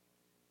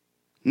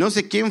 No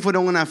sé quién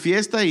fueron a una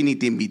fiesta y ni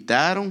te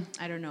invitaron.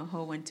 I don't know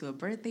who went to a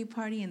birthday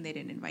party and they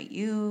didn't invite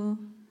you.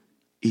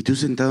 Y tú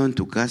sentado en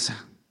tu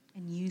casa,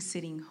 And you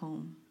sitting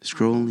home.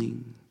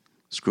 scrolling.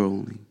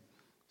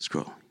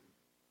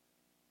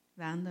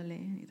 Dándole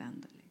y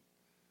dándole.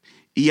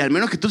 Y al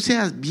menos que tú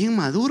seas bien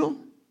maduro,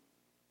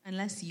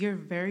 Unless you're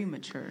very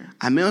mature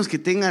a menos que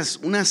tengas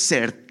una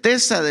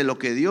certeza de lo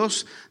que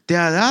Dios te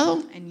ha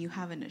dado, and you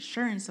have an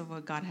assurance of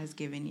what God has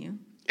given you,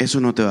 eso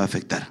no te va a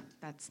afectar.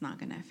 that's not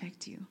going to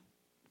affect you.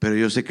 Pero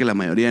yo sé que la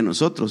mayoría de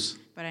nosotros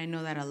But I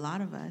know that a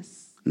lot of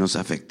us nos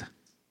afecta.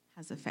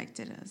 has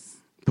affected us.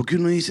 Porque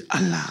uno dice,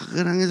 a la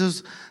gran,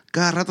 esos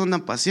cada rato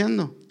andan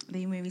paseando.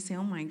 They maybe say,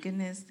 oh my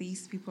goodness,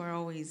 these people are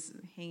always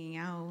hanging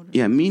out.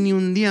 Y a mí ni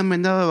un día me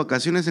han dado de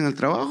vacaciones en el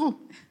trabajo.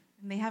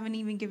 And they haven't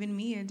even given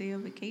me a day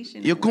of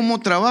vacation. Yo como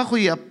trabajo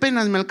y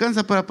apenas me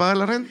alcanza para pagar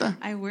la renta.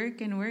 I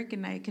work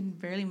and I can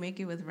barely make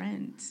it with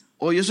rent.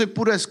 O yo soy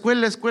pura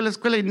escuela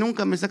y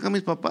nunca me sacan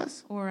mis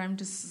papás. Or I'm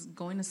just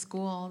going to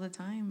school all the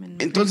time and my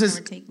parents Entonces,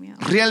 never take me out.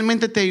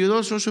 ¿realmente te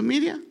ayudó social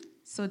media?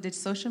 So did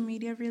social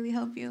media really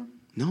help you?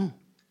 No.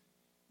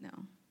 No.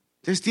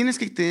 Entonces tienes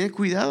que tener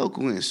cuidado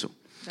con eso.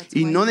 That's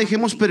Y why no you have to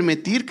dejemos be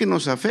permitir que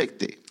nos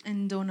afecte.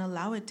 And don't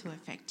allow it to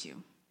affect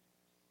you.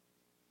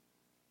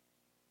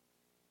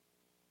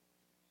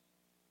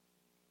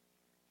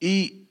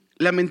 Y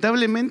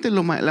lamentablemente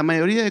la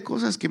mayoría de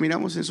cosas que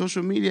miramos en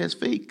social media es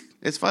fake,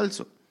 es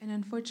falso. And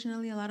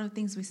unfortunately, a lot of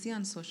things we see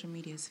on social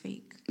media is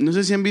fake. No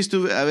sé si han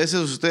visto a veces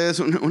ustedes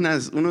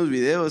unos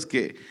videos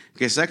que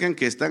sacan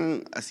que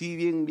están así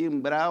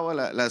bien bravos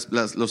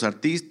los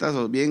artistas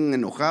o bien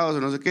enojados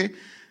o no sé qué.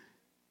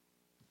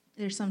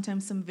 There's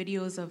sometimes some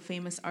videos of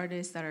famous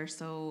artists that are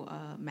so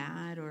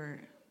mad or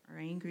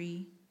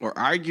angry. O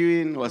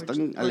arguing o Or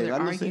están they're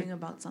alegándose. arguing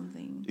about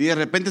something. Y de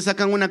repente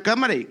sacan una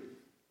cámara y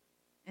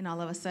And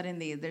all of a sudden,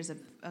 there's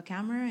a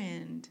camera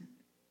and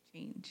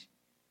change.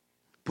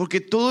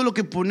 porque todo lo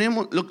que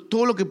ponemos,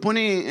 todo lo que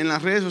pone en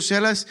las redes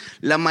sociales,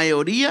 la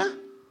mayoría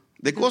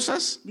de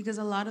cosas Because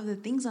a lot of the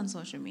things on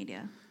social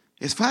media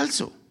es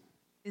falso.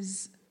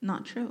 is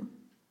not true.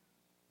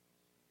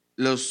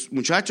 Los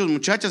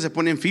muchachas se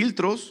ponen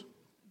filtros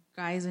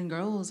Guys and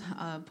girls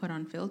put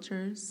on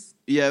filters.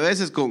 y a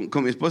veces con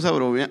mi esposa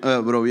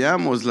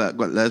bromeamos la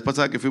vez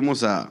pasada que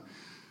fuimos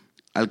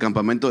al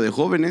campamento de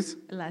jóvenes,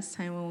 Last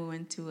time when we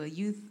went to a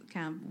youth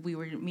camp,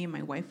 me and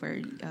my wife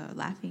were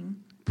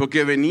laughing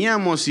porque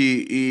veníamos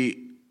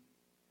y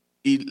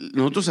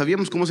nosotros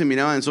sabíamos cómo se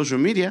miraba en social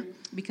media,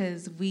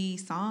 because we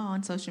saw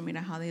on social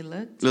media how they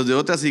looked los de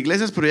otras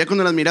iglesias, pero ya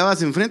cuando las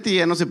mirabas enfrente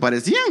ya no se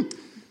parecían.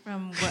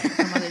 from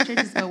other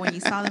churches, but when you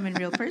saw them in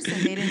real person,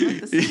 they didn't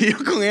look the Y same. yo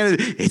con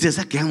él, ¿es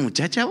esa aquella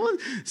muchacha vos?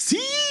 Sí.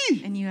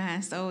 And you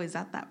asked, oh, is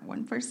that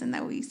one person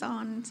that we saw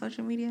on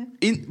social media?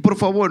 Y por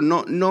favor,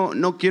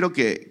 no quiero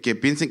que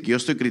piensen que yo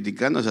estoy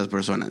criticando a esas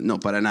personas. No,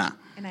 para nada.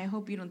 And I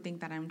hope you don't think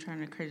that I'm trying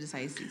to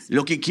criticize these.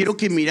 Lo que quiero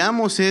que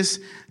miramos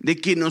es de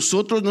que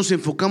nosotros nos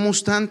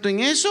enfocamos tanto en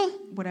eso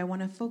What I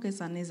want to focus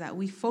on is that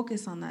we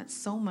focus on that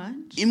so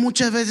much, y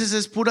muchas veces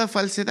es pura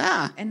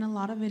falsedad. and a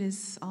lot of it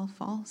is all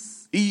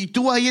false. Y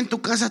tú ahí en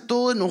tu casa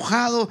todo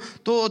enojado,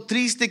 todo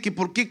triste, que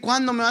por qué,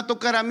 cuándo me va a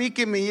tocar a mí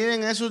que me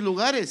lleven a esos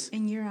lugares.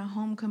 And you're at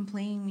home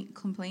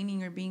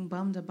complaining or being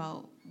bummed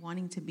about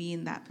wanting to be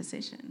in that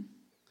position.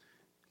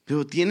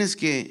 Pero tienes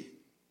que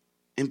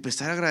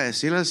empezar a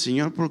agradecerle al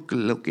Señor por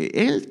lo que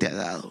Él te ha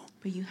dado.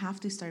 But you have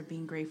to start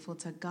being grateful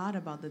to God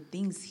about the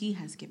things He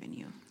has given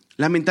you.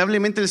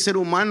 Lamentablemente el ser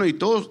humano y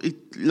todos, y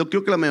lo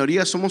creo que la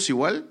mayoría somos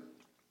igual.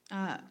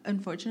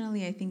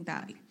 Unfortunately, I think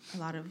that a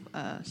lot of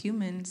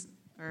humans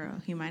or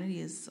humanity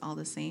is all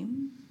the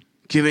same.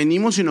 Que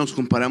venimos y nos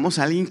comparamos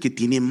a alguien que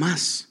tiene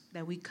más.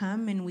 That we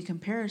come and we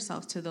compare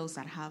ourselves to those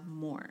that have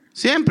more.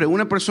 Siempre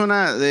una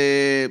persona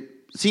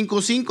de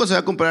 5'5" se va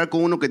a comparar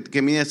con uno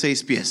que mide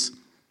 6 pies.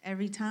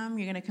 Every time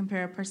you're going to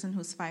compare a person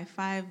who's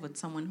 5'5" with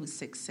someone who's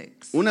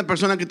 6'6". Una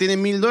persona que tiene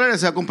 $1,000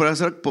 se va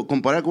a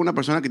comparar con una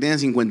persona que tiene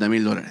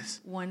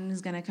 $50,000. One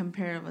is going to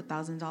compare of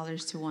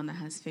 $1,000 to one that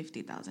has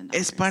 $50,000.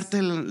 Es parte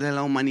de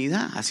la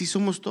humanidad, así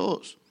somos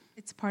todos.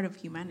 It's part of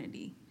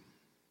humanity.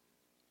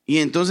 Y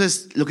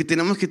entonces lo que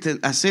tenemos que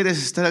hacer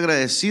es estar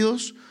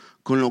agradecidos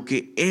con lo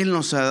que Él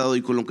nos ha dado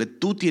y con lo que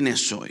tú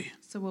tienes hoy.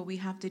 So what we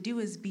have to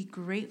do is be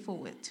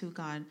grateful to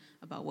God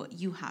about what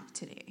you have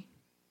today.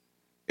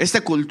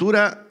 Esta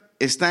cultura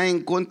está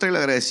en contra del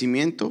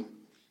agradecimiento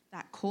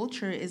That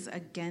culture is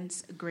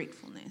against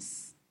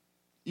gratefulness.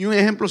 Y un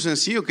ejemplo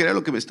sencillo, que era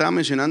lo que me estaba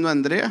mencionando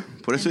Andrea,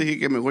 por eso dije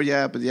que mejor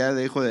ya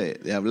dejo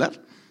de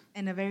hablar.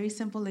 And a very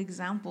simple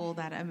example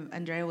that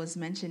Andrea was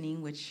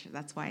mentioning, which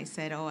that's why I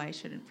said, oh, I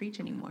shouldn't preach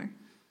anymore,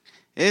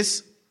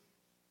 Es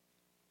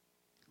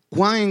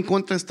cuán en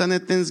contra están de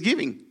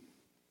Thanksgiving.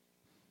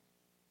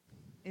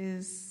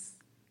 is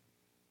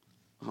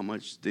How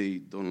much they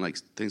don't like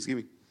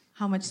Thanksgiving.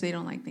 how much they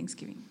don't like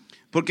Thanksgiving.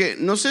 Porque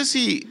no sé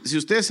si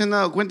ustedes se han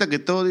dado cuenta que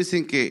todos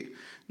dicen que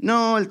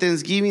no, el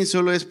Thanksgiving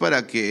solo es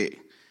para que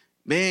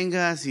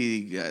vengas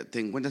y te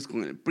encuentras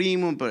con el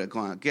primo,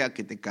 con aquella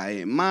que te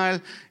cae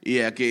mal y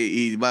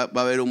va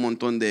a haber un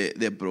montón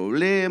de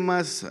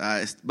problemas,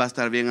 va a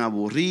estar bien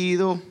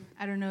aburrido.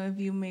 I don't know if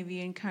you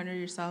maybe encounter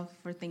yourself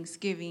for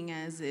Thanksgiving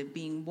as it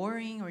being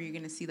boring, or you're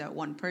going to see that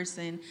one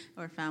person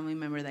or family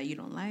member that you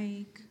don't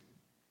like.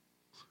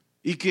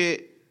 Y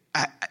que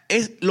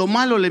lo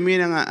malo le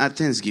miran a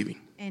Thanksgiving.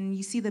 And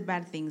you see the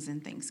bad things in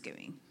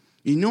Thanksgiving.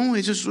 Y no,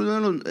 eso es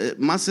uno de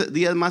los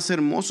días más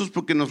hermosos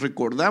porque nos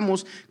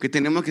recordamos que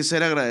tenemos que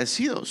ser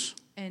agradecidos.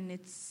 And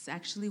it's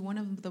actually one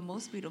of the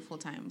most beautiful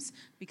times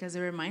because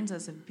it reminds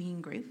us of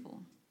being grateful.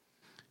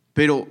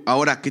 Pero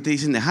ahora, ¿qué te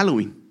dicen de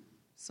Halloween?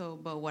 So,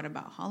 but what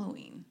about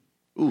Halloween?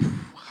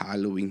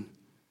 Halloween.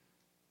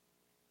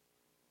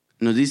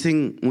 Nos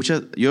dicen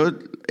yo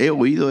he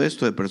oído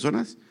esto de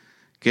personas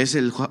que es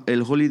el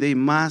holiday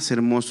más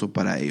hermoso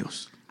para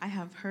ellos. I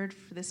have heard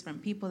this from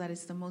people that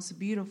it's the most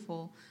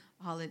beautiful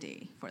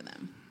holiday for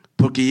them.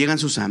 Porque llegan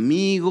sus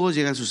amigos,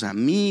 llegan sus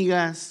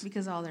amigas,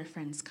 Because all their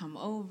friends come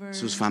over,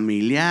 sus their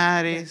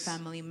familiares,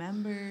 family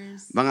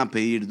members, van a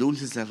pedir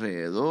dulces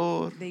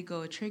alrededor, they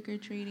go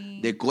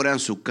trick-or-treating, decoran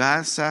su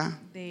casa.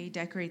 they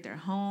decorate their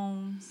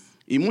homes.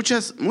 Y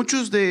muchas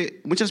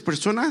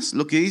personas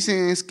lo que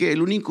dicen es que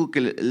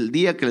el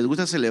día que les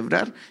gusta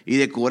celebrar y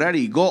decorar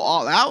y go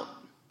all out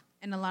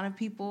And a lot of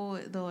people,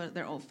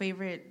 their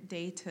favorite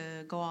day to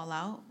go all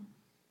out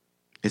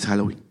es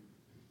Halloween.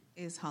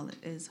 is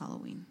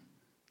Halloween.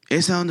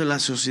 Es a donde la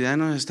sociedad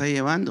nos está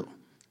llevando.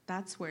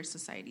 That's where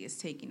society is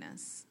taking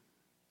us.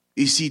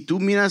 Y si tú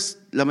miras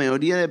la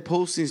mayoría de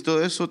postings,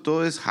 todo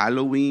es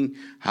Halloween,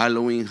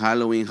 Halloween,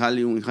 Halloween,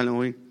 Halloween,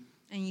 Halloween.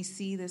 And you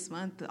see this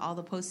month, all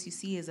the posts you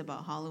see is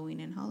about Halloween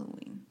and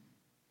Halloween.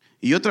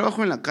 Y yo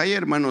trabajo en la calle,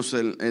 hermanos,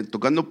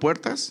 tocando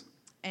puertas.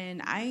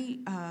 And I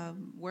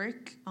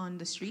work on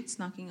the streets,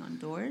 knocking on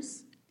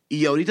doors.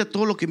 Y ahorita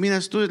todo lo que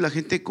miras tú es la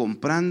gente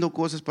comprando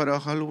cosas para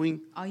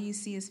Halloween. All you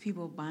see is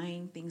people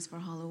buying things for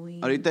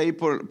Halloween. Ahorita ahí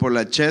por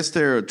la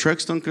Chester o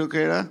Truxton creo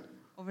que era.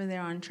 Over there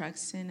on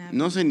Truxton Avenue.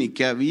 No sé ni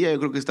qué había, yo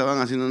creo que estaban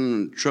haciendo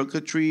un truck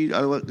or treat,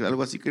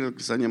 algo así que lo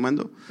que están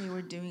llamando. They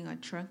were doing a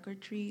trunk or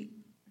treat.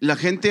 La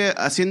gente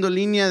haciendo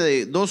línea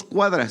de 2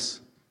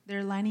 cuadras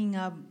They're lining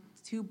up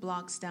 2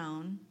 blocks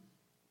down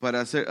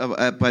para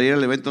ir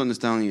al evento donde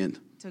estaban yendo.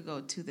 to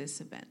go to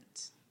this event.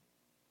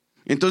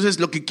 Entonces,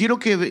 lo que quiero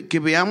que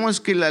veamos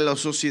es que la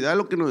sociedad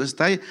lo que nos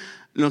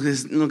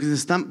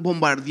están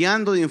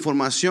bombardeando de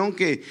información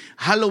que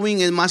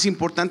Halloween es más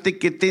importante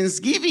que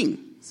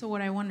Thanksgiving. So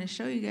what I want to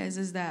show you guys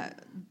is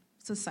that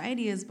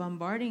society is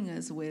bombarding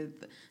us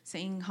with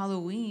saying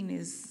Halloween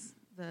is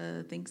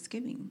the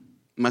Thanksgiving.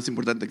 Más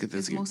importante que It's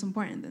Thanksgiving. most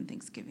important than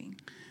Thanksgiving.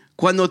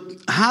 Cuando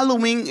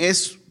Halloween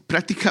es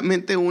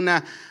prácticamente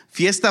una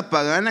fiesta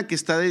pagana que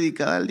está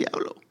dedicada al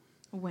diablo.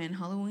 When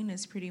Halloween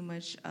is pretty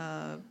much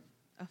a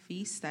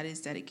feast that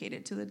is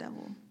dedicated to the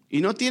devil. Y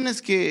no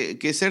tienes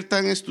que ser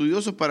tan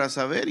estudioso para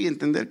saber y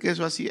entender que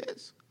eso así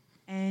es.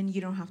 And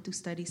you don't have to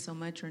study so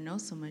much or know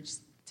so much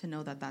to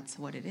know that that's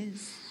what it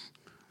is.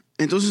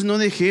 Entonces no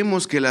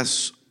dejemos que la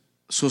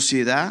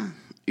sociedad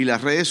y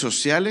las redes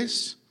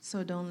sociales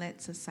So don't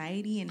let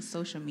society and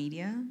social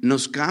media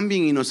nos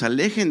cambien y nos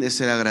alejen de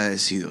ser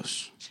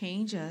agradecidos.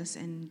 change us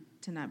and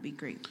to not be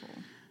grateful.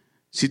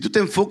 Si tú te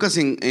enfocas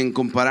en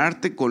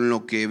compararte con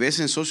lo que ves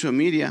en social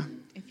media,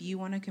 If you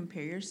want to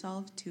compare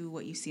yourself to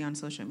what you see on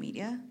social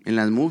media, en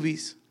las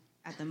movies,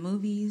 at the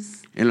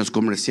movies, en los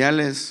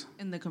comerciales,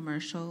 in the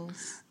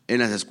commercials, en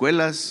las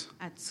escuelas,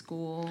 at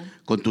school,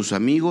 con tus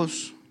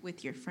amigos,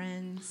 with your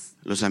friends,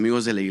 los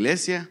amigos de la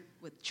iglesia,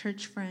 with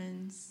church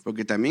friends,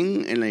 porque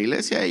también en la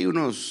iglesia hay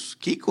unos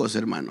kikos,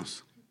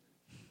 hermanos.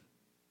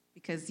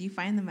 because you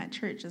find them at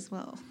church as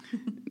well.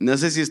 No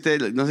sé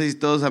si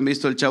todos han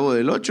visto El Chavo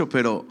del Ocho,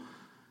 pero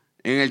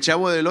en El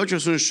Chavo del Ocho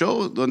es un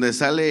show donde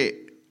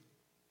sale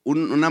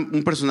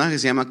un personaje que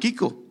se llama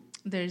Kiko.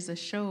 There's a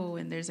show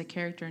and there's a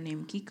character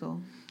named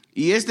Kiko.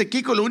 Y este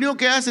Kiko lo único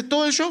que hace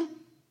todo el show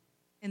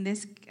And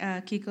this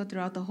Kiko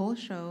throughout the whole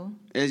show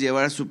es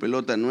llevar su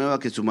pelota nueva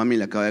que su mami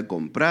le acaba de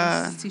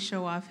comprar. is to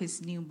show off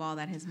his new ball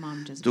that his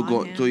mom just Tú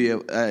bought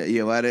him.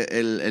 llevar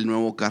el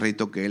nuevo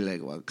carrito que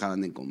le acaban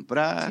de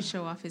comprar To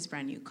show off his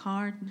brand new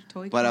car,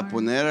 toy para car,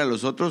 poner a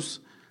los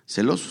otros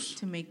celosos.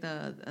 to make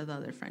the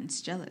other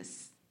friends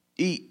jealous.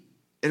 Y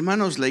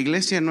hermanos, la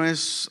iglesia no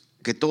es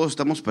que todos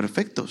estamos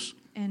perfectos.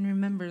 And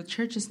remember,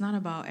 church is not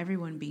about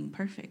everyone being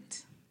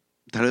perfect.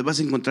 Tal vez vas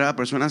a encontrar a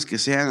personas que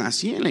sean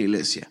así en la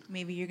iglesia.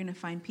 Maybe you're going to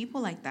find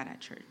people like that at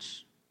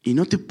church. Y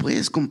no te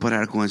puedes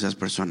comparar con esas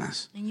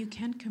personas. And you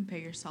can't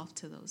compare yourself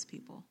to those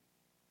people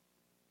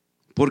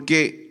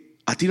Porque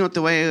a ti no te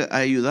va a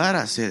ayudar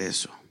a hacer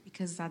eso.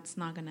 because that's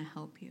not going to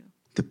help you.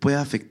 Te puede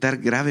afectar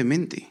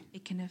gravemente.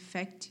 It can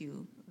affect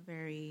you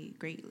very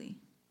greatly.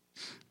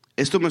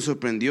 Esto me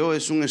sorprendió,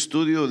 es un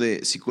estudio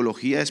de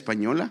psicología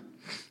española.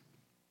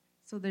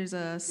 So there's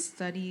a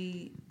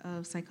study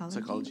of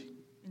psychology.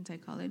 In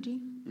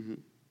psychology.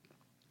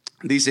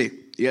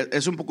 Dice, y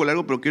es un poco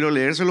largo, pero quiero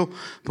leérselo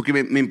porque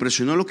me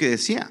impresionó lo que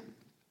decía.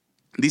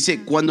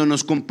 Dice, cuando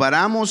nos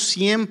comparamos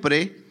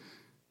siempre,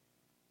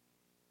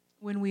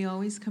 When we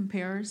always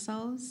compare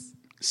ourselves,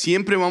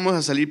 siempre vamos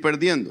a salir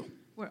perdiendo.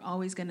 we're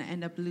always going to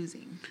end up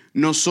losing.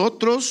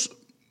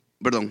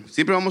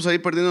 Siempre vamos a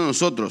salir perdiendo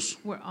nosotros.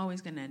 We're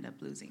always going to end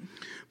up losing.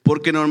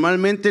 Porque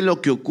normalmente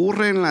lo que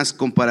ocurre en las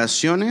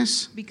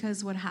comparaciones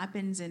Because what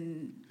happens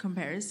in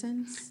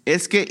comparisons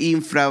es que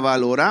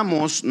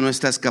infravaloramos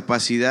nuestras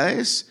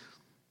capacidades.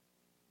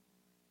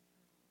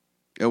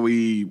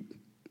 We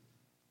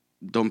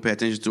don't pay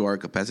attention to our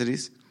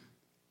capacities.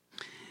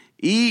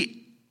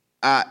 Y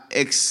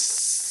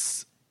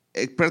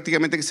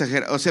prácticamente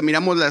exageramos. O sea,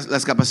 miramos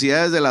las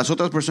capacidades de las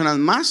otras personas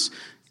más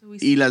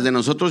y las de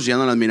nosotros ya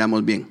no las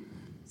miramos bien.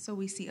 So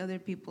we see other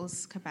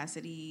people's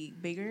capacity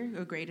bigger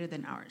or greater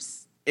than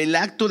ours. El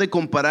acto de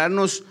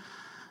compararnos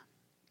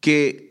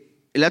que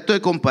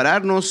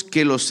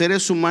los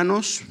seres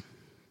humanos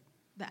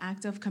The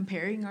act of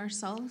comparing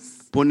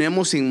ourselves,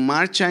 ponemos en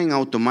marcha en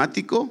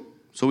automático,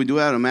 so we do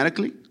it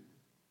automatically,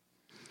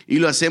 y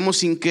lo hacemos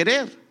sin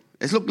querer.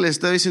 Es lo que les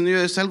estaba diciendo yo,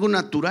 es algo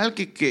natural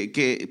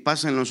que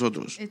pasa en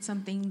nosotros. it's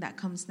something that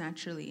comes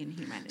naturally in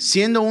humanity.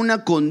 Siendo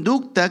una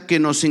conducta que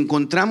nos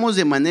encontramos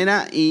de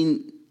manera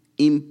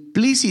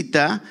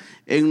implícita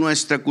en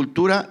nuestra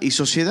cultura y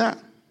sociedad.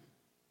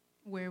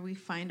 Where we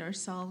find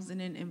ourselves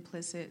in an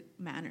implicit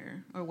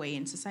manner or way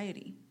in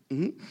society.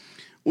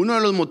 Uno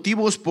de los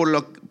motivos por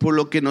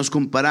lo que nos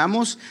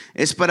comparamos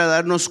es para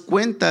darnos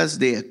cuenta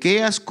de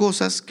aquellas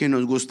cosas que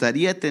nos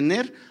gustaría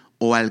tener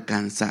o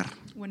alcanzar.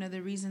 One of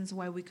the reasons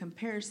why we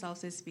compare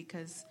ourselves is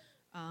because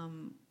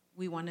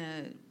we want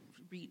to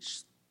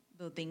reach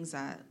the things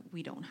that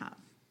we don't have.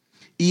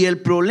 Y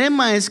el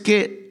problema es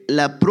que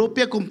la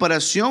propia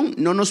comparación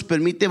no nos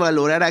permite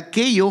valorar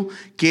aquello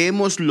que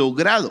hemos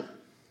logrado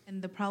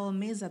And the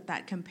problem is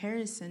that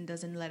comparison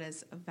doesn't let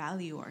us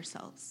value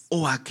ourselves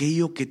o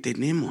aquello que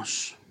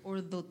tenemos.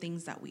 or the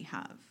things that we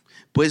have.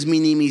 Pues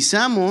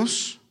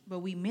minimizamos But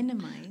we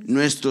minimize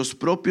nuestros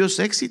propios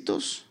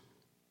éxitos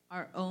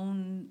our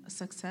own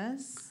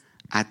success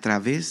a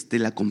través de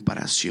la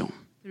comparación.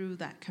 through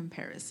that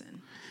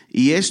comparison.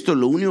 Y esto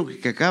lo único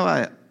que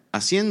acaba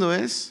haciendo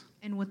es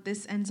And what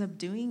this ends up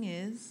doing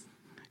is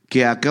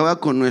que acaba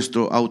con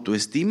nuestra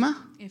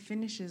autoestima it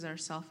finishes our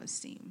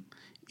self-esteem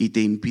y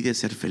te impide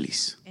ser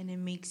feliz. and it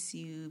makes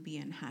you be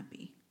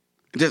unhappy.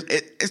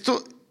 Entonces,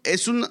 esto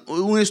es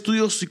un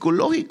estudio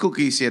psicológico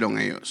que hicieron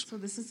ellos. So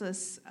this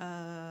is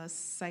a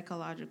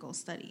psychological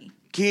study.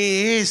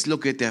 ¿Qué es lo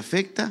que te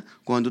afecta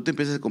cuando tú te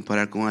empiezas a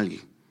comparar con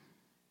alguien?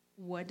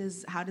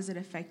 How does it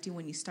affect you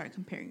when you start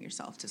comparing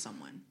yourself to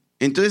someone?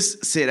 Entonces,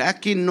 ¿será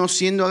que no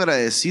siendo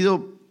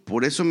agradecido,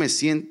 por eso me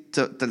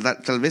siento,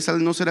 tal vez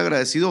al no ser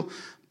agradecido,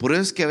 por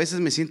eso es que a veces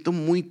me siento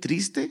muy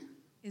triste?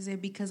 Is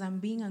it because I'm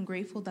being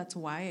ungrateful that's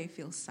why I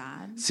feel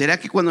sad? ¿Será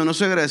que cuando no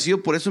soy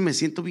agradecido, por eso me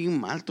siento bien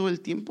mal todo el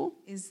tiempo?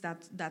 Is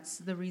that's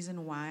the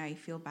reason why I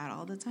feel bad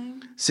all the time?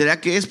 ¿Será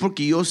que es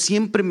porque yo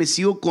siempre me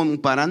sigo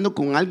comparando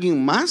con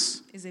alguien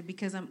más? Is it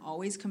because I'm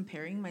always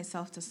comparing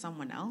myself to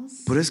someone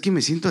else? Por eso es que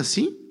me siento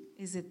así.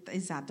 Is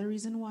that the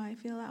reason why I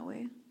feel that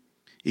way?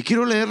 Y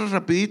quiero leer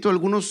rapidito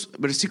algunos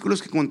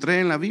versículos que encontré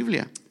en la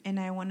Biblia And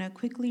I want to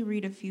quickly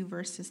read a few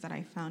verses that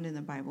I found in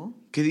the Bible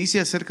que dice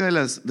acerca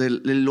de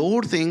del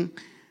orden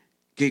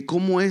que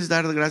cómo es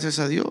dar gracias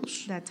a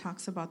Dios. that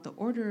talks about the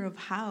order of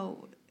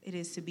how it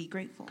is to be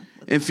grateful.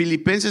 En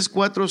Filipenses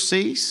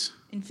 4:6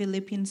 In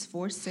Philippians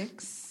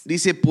 4:6,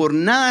 dice, por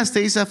nada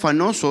estéis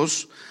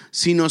afanosos,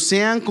 sino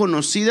sean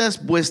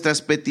conocidas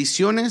vuestras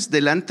peticiones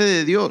delante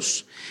de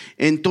Dios,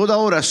 en toda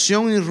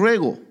oración y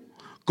ruego,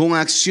 con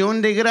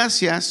acción de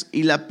gracias,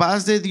 y la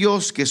paz de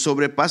Dios, que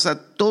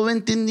sobrepasa todo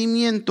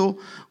entendimiento,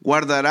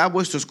 guardará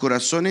vuestros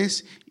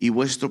corazones y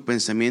vuestro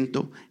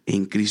pensamiento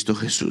en Cristo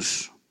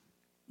Jesús.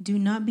 do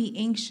not be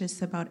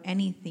anxious about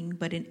anything,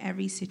 but in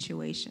every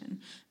situation,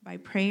 by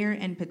prayer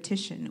and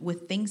petition,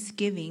 with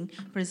thanksgiving,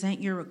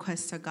 present your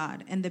requests to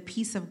God. And the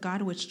peace of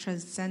God, which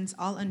transcends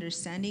all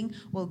understanding,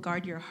 will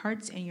guard your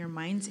hearts and your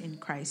minds in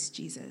Christ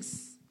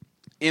Jesus.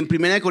 En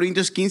 1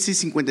 Corintios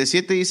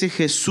 15:57 dice,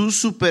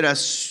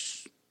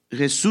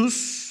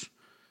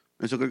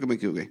 eso creo que me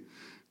equivoqué.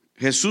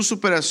 Jesús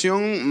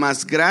superación,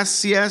 más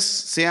gracias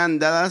sean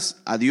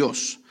dadas a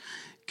Dios,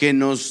 que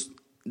nos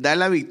da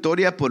la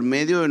victoria por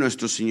medio de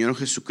nuestro Señor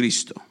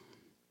Jesucristo.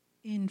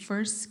 In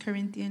 1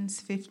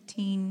 Corinthians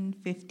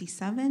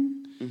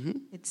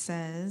 15:57, it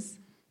says,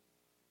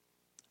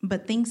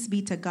 but thanks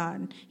be to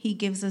God, he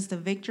gives us the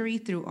victory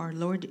through our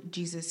Lord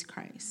Jesus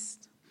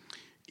Christ.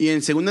 Y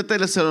en 2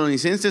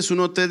 Tesalonicenses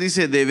 1:3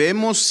 dice,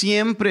 debemos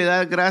siempre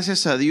dar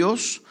gracias a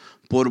Dios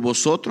por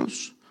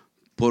vosotros,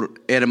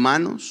 por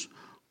hermanos,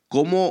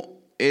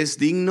 como es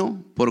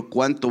digno, por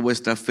cuanto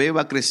vuestra fe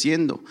va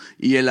creciendo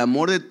y el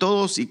amor de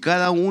todos y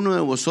cada uno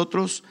de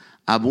vosotros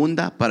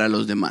abunda para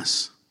los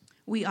demás.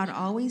 We ought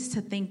always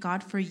to thank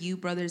God for you,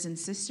 brothers and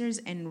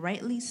sisters, and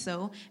rightly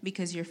so,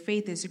 because your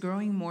faith is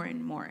growing more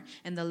and more,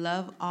 and the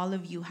love all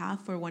of you have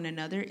for one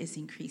another is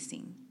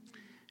increasing.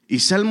 Y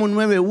Salmo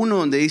 9:1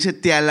 donde dice,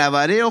 te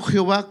alabaré, oh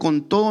Jehová,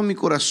 con todo mi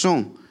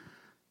corazón,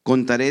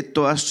 contaré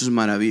todas tus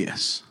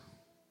maravillas.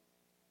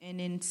 And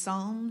in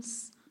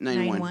Psalms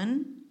 9:1.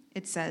 9:1,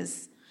 it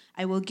says,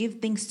 I will give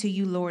thanks to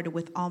you, Lord,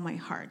 with all my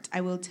heart. I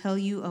will tell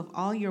you of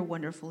all your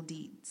wonderful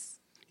deeds.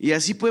 Y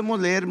así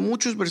podemos leer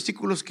muchos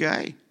versículos que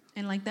hay.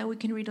 And like that, we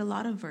can read a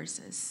lot of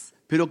verses.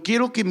 Pero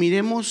quiero que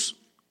miremos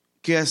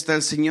que hasta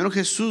el Señor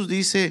Jesús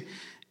dice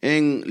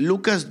en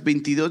Lucas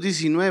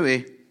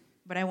 22:19,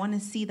 But I want to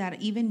see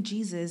that even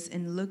Jesus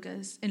in Luke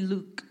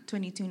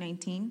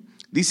 22:19,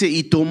 dice,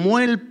 y tomó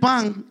el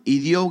pan y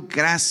dio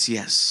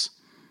gracias.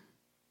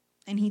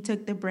 and he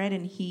took the bread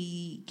and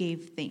he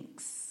gave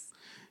thanks.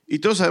 Y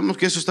todos sabemos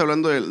que eso está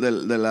hablando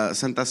de la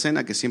Santa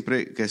Cena, que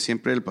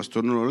siempre el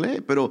pastor no lo lee.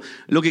 Pero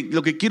lo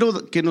que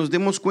quiero que nos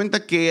demos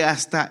cuenta que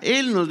hasta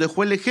Él nos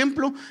dejó el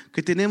ejemplo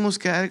que tenemos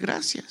que dar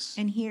gracias.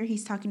 And here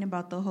he's talking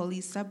about the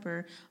Holy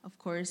Supper, of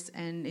course,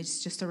 and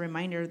it's just a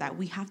reminder that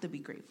we have to be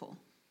grateful.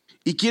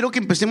 Y quiero que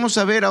empecemos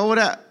a ver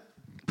ahora,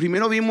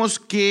 primero vimos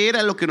qué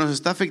era lo que nos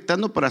está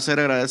afectando para ser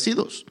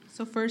agradecidos.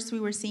 So first we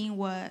were seeing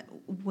what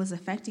was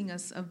affecting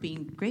us of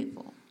being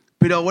grateful.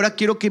 Pero ahora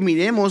quiero que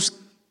miremos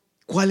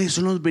cuáles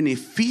son los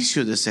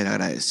beneficios de ser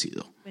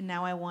agradecido. But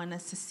now I want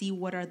us to see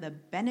what are the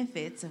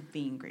benefits of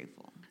being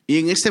grateful. Y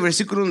en este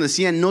versículo donde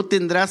decía, no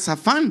tendrás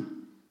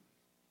afán.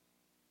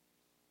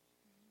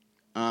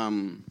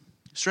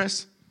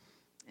 Stress.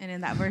 And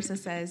in that verse it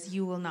says,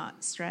 you will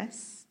not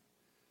stress.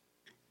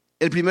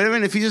 El primer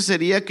beneficio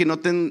sería que no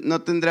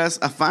tendrás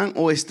afán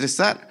o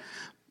estresar.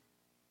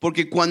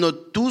 Porque cuando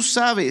tú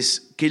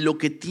sabes que lo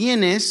que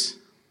tienes,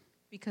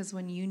 Because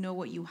when you know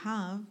what you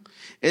have,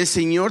 el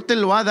Señor te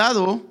lo ha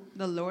dado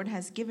the Lord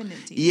has given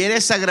it to y you,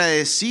 eres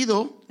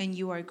agradecido, and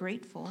you are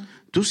grateful,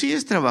 tú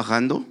sigues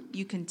trabajando,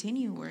 you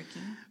continue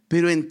working,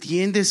 pero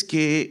entiendes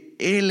que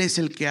Él es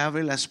el que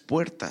abre las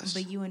puertas.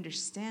 but you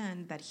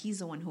understand that He's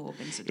the one who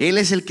opens the Él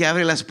doors. es el que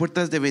abre las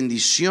puertas de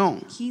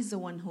bendición. He's the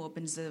one who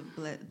opens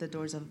the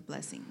doors of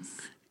blessings.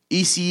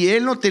 Y si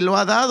Él no te lo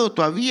ha dado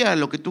todavía,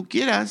 lo que tú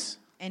quieras,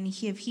 And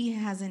if He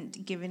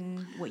hasn't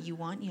given what you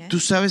want yet, tú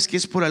sabes que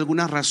es por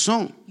alguna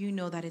razón. you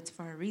know that it's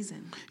for a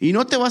reason. Y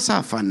no te vas a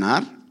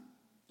afanar,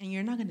 And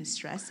you're not going to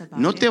stress about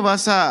no it. te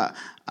vas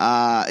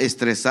a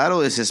estresar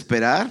o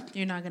desesperar,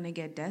 You're not going to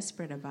get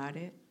desperate about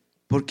it.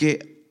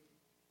 porque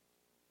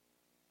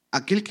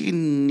aquel que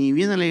ni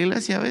viene a la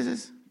iglesia a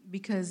veces,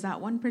 Because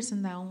that one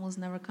person that almost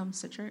never comes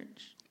to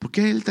church, ¿por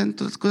qué a él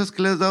tantas cosas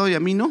que le has dado y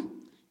a mí no?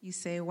 you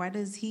say, why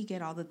does he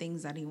get all the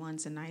things that he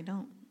wants and I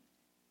don't?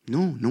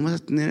 No, no vas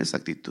a tener esa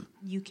actitud.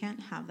 You can't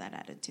have that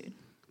attitude.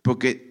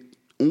 Porque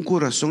un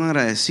corazón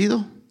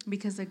agradecido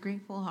Because a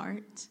grateful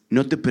heart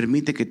no te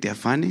permite que te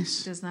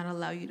afanes, does not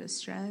allow you to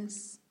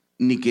stress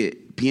ni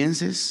que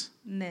pienses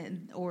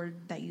or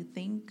that you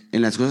think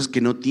en las cosas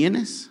que no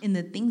tienes, in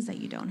the things that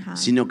you don't have,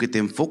 sino que te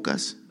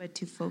enfocas but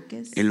to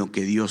focus en lo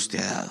que Dios te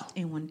ha dado.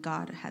 in what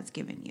God has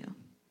given you.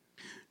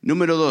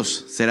 Número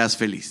 2, serás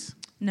feliz.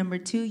 Number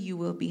 2, you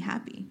will be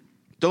happy.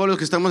 Todos los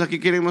que estamos aquí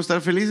queremos estar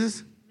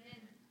felices.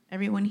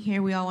 Everyone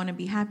here, we all want to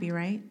be happy,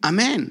 right?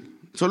 Amén.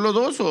 ¿Solo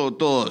 2 o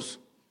todos?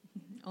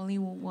 Only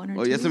one or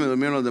O ya se me two?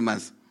 durmieron los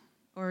demás.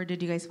 Or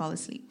did you guys fall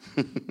asleep?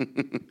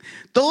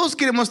 Todos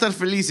queremos estar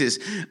felices.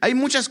 Hay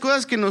muchas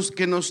cosas que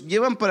nos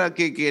llevan para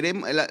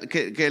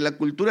que la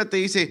cultura te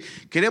dice,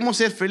 queremos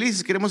ser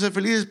felices,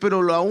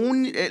 pero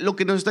lo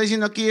que nos está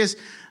diciendo aquí es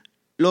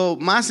lo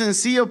más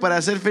sencillo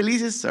para ser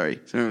felices.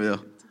 Sorry, se me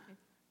olvidó.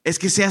 Es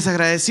que seas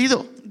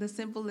agradecido. The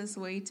simplest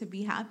way to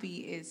be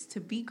happy is to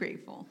be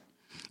grateful.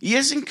 Y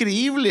es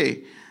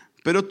increíble,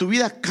 pero tu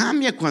vida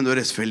cambia cuando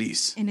eres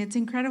feliz. And it's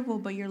incredible,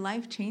 but your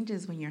life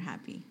changes when you're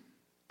happy.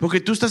 Porque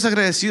tú estás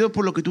agradecido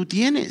por lo que tú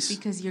tienes.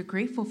 Because you're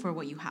grateful for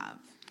what you have.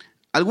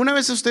 ¿Alguna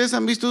vez ustedes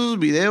han visto esos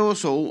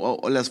videos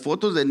o las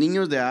fotos de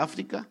niños de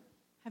África?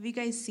 Have you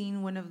guys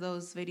seen one of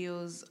those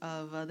videos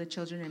of the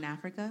children in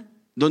Africa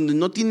Donde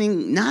no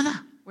tienen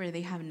nada. where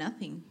they have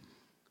nothing?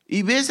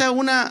 Y ves a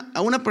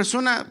una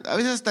persona, a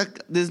veces hasta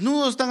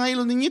desnudos están ahí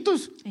los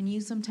niñitos. And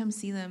you sometimes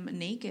see them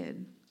naked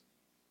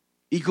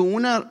Y con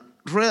una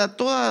rueda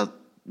toda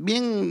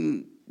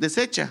bien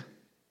deshecha.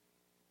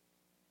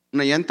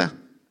 Una llanta.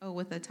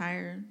 with a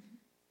tire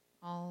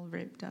all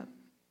ripped up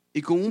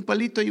Y con un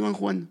palito iban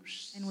jugando.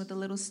 and with a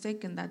little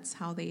stick, and that's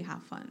how they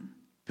have fun.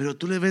 Pero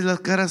tú le ves las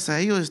caras a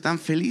ellos, están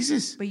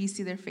felices. But you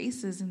see their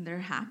faces and they're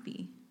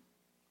happy.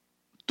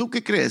 ¿Tú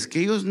qué crees?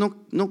 ¿Que ellos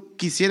no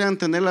quisieran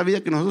tener la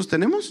vida que nosotros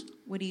tenemos?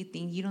 What do you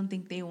think? You don't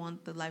think they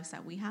want the lives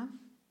that we have?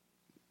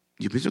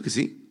 Yo pienso que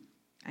sí.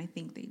 I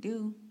think they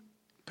do.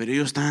 Pero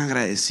ellos están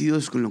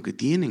agradecidos con lo que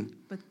tienen.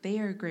 but they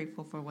are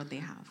grateful for what they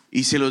have.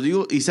 Y se los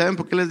digo, ¿y saben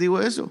por qué les digo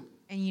eso?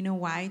 And you know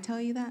why I tell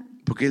you that?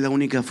 Porque es la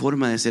única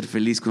forma de ser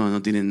feliz cuando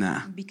no tienen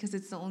nada. Because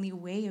it's the only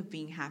way of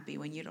being happy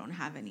when you don't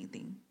have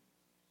anything.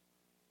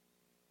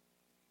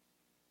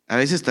 A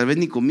veces tal vez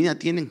ni comida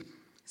tienen,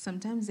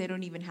 Sometimes they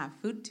don't even have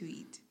food to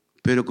eat,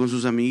 pero con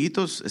sus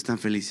amiguitos están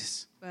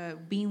felices.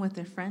 but being with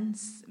their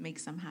friends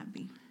makes them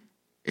happy.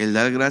 El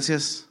dar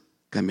gracias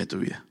cambia tu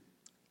vida.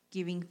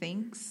 Giving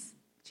thanks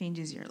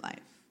changes your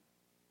life.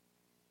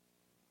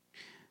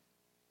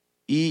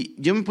 Y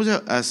yo me puse a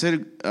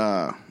hacer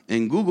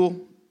en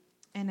Google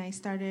And I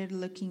started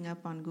looking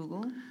up on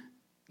Google.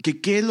 que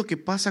qué es lo que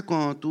pasa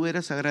cuando tú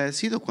eres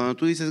agradecido, cuando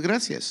tú dices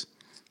gracias.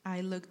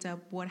 I looked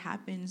up what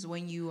happens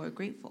when you are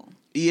grateful.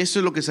 Y eso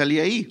es lo que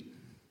salía ahí.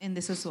 And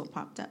this is what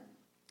popped up.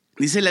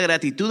 Dice, la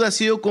gratitud ha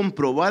sido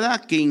comprobada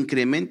que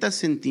incrementa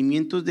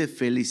sentimientos de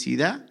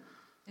felicidad,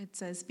 It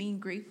says being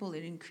grateful,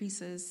 it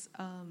increases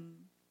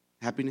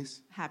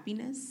happiness,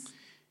 happiness,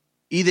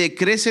 y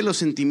decrece los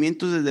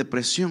sentimientos de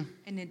depresión.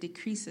 and it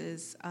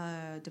decreases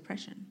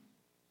depression.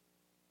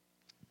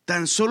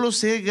 Tan solo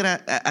ser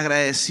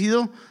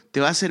agradecido te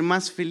va a hacer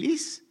más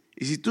feliz.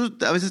 Y si tú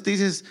a veces te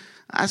dices,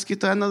 es que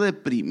estoy ando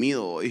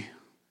deprimido hoy,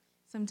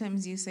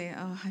 Sometimes you say,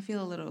 oh, I feel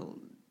a little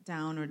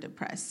down or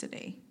depressed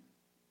today.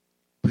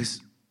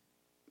 pues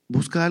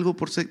busca algo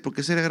por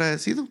qué ser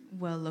agradecido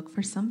Well, look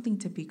for something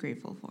to be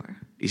grateful for,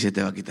 y se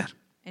te va a quitar.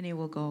 and it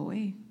will go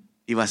away.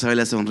 Y vas a ver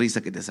la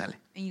sonrisa que te sale.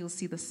 And you'll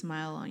see the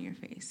smile on your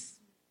face.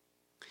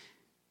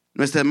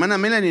 Nuestra hermana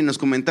Melanie nos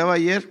comentaba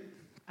ayer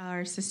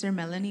Our sister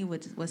Melanie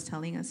was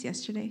telling us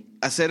yesterday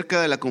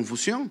acerca de la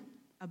confusión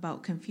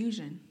about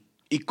confusion.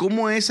 y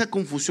cómo esa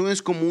confusión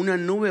es como una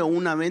nube o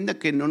una venda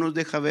que no nos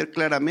deja ver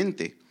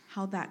claramente.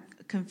 How that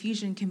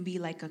confusion can be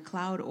like a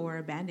cloud or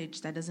a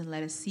bandage that doesn't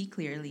let us see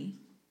clearly.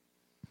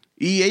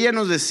 Y ella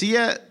nos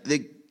decía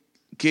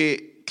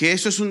que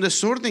eso es un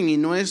desorden y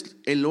no es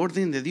el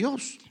orden de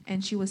Dios.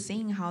 And she was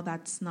saying how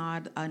that's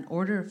not an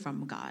order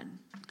from God.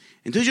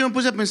 Entonces yo me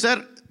puse a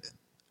pensar,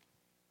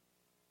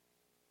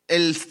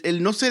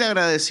 el no ser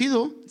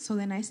agradecido So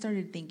then I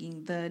started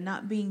thinking the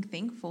not being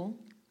thankful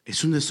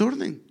es un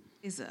desorden.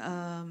 is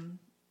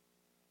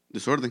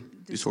Desorden.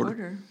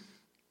 disorder.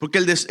 Porque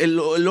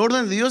el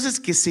orden de Dios es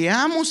que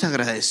seamos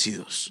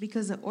agradecidos.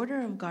 Because the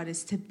order of God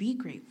is to be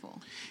grateful.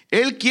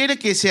 Él quiere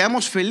que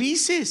seamos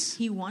felices.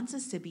 He wants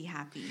us to be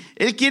happy.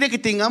 Él quiere que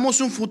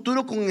tengamos un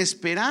futuro con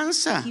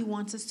esperanza. He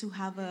wants us to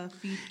have a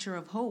future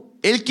of hope.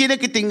 Él quiere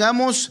que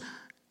tengamos,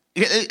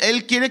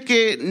 Él quiere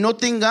que no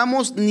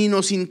tengamos ni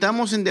nos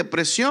sintamos en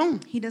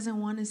depresión. He doesn't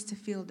want us to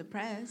feel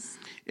depressed.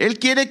 Él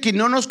quiere que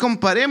no nos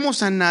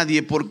comparemos a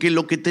nadie porque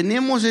lo que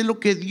tenemos es lo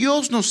que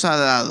Dios nos ha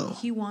dado.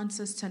 He wants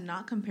us to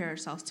not compare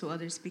ourselves to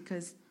others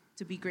because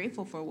to be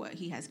grateful for what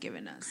He has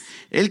given us.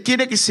 Él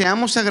quiere que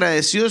seamos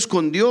agradecidos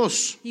con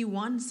Dios, He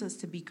wants us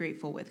to be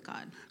grateful with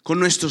God, con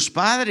nuestros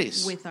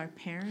padres, with our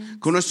parents,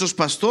 con nuestros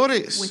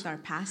pastores, with our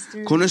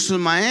pastors, con nuestros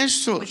with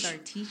maestros, our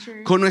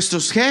teachers, con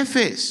nuestros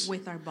jefes,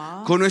 with our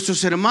boss, con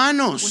nuestros with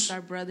hermanos,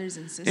 our brothers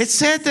and sisters,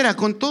 etcétera,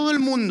 con todo el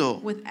mundo.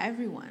 with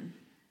everyone.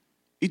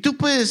 Y tú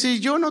puedes decir,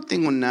 yo no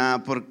tengo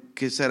nada por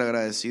qué ser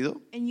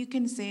agradecido. And you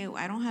can say,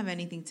 I don't have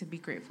anything to be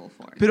grateful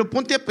for. Pero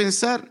ponte a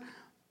pensar,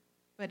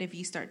 But if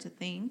you start to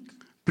think,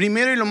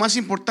 primero y lo más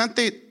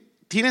importante,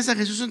 ¿tienes a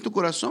Jesús en tu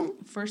corazón?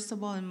 first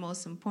of all and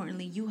most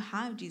importantly, you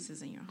have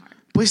Jesus in your heart.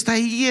 Pues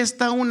ahí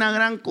está una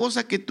gran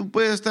cosa que tú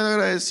puedes estar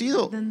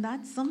agradecido. Then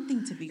that's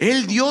something to be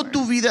Él grateful dio for.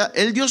 tu vida,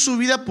 Él dio su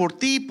vida por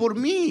ti y por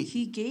mí,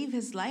 He gave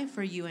His life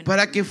for you and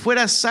para que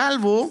fueras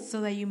salvo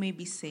so that you may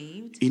be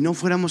saved y no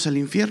fuéramos al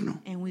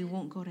infierno. and we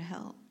won't go to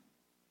hell.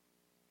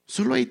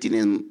 Solo ahí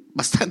tienen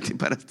bastante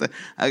para estar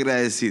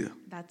agradecido.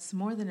 That's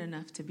more than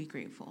enough to be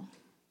grateful.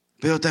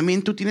 Pero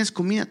también tú tienes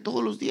comida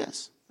todos los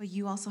días. But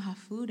you also have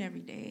food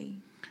every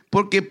day.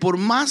 Porque por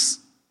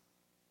más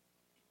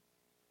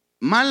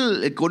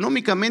mal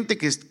económicamente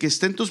que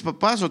estén tus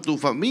papás o tu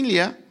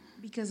familia,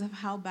 Because of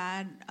how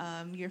bad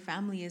your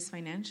family is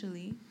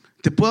financially,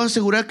 te puedo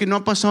asegurar que no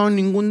ha pasado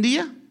ningún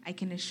día I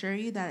can assure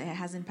you that it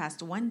hasn't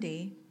passed one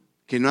day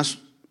que no has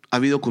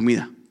habido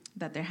comida.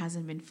 that there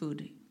hasn't been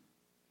food.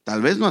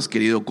 Tal vez no has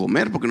querido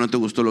comer porque no te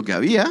gustó lo que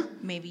había,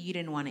 Maybe you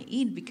didn't want to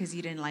eat because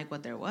you didn't like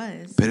what there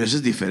was, pero eso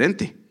es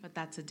diferente. but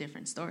that's a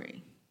different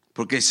story.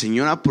 Porque el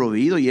Señor ha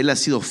proveído y Él ha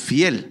sido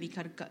fiel.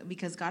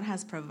 Because God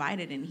has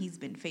provided and He's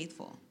been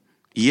faithful.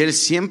 Y Él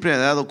siempre ha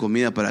dado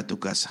comida para tu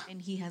casa.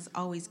 And He has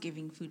always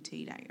given food to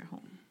eat at your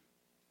home.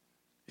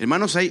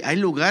 Hermanos, hay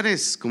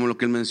lugares, como lo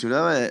que él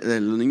mencionaba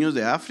de los niños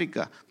de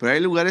África, pero hay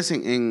lugares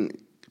en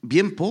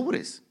bien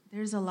pobres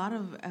There's a lot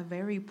of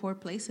very poor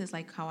places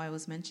like how I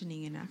was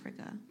mentioning in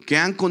Africa. que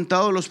han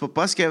contado los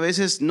papás que a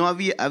veces no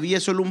había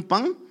solo un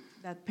pan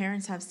That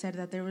parents have said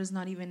that there was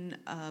not even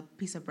a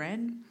piece of bread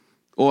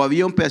o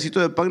había un pedacito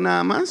de pan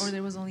nada or más.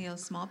 there was only a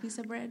small piece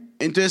of bread.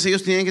 Entonces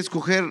ellos tienen que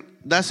escoger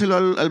dárselo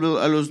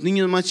a los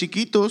niños más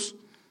chiquitos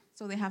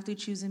So they have to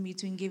choose in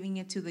between giving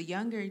it to the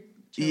younger y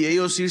children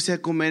ellos irse a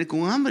comer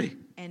con hambre.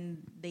 and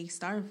they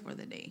starve for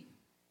the day.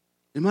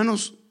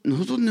 Hermanos,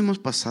 nosotros no hemos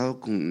pasado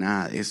con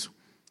nada de eso.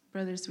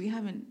 Brothers, we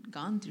haven't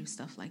gone through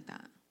stuff like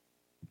that.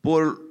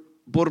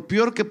 Por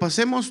peor que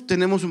pasemos,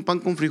 tenemos un pan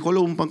con frijol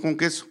o un pan con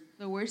queso.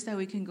 The worst that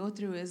we can go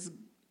through is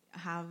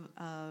have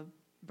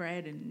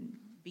bread and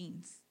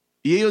beans.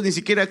 Y ellos ni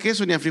siquiera a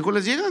queso ni a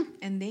frijoles llegan.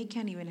 And they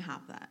can't even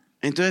have that.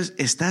 Entonces,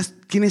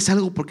 ¿tienes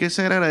algo por qué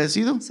ser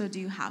agradecido? So do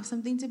you have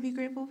something to be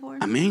grateful for?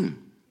 Amén.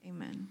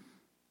 Amen.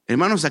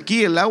 Hermanos,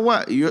 aquí el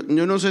agua, yo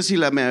no sé si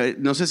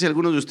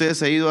algunos de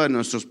ustedes han ido a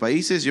nuestros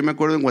países. Yo me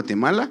acuerdo en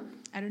Guatemala.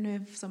 I don't know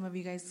if some of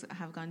you guys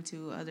have gone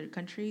to other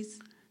countries.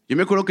 Yo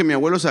me acuerdo que mi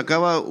abuelo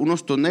sacaba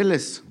unos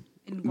toneles,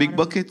 In big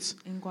buckets.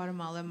 In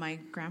Guatemala, my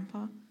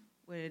grandpa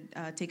would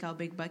take out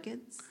big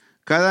buckets.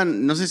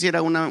 No sé si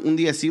era un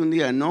día sí, un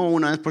día no,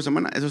 una vez por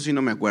semana. Eso sí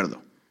no me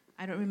acuerdo.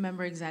 I don't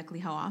remember exactly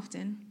how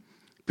often.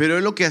 Pero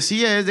él lo que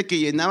hacía es de que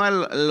llenaba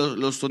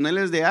los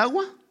toneles de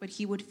agua. But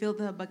he would fill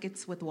the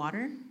buckets with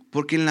water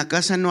Porque en la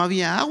casa no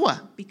había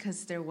agua.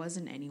 because there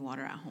wasn't any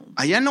water at home.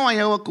 Allá no hay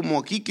agua como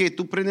aquí, que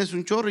tú prendes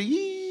un chorro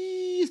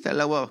y está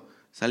el agua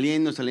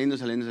saliendo.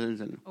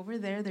 Over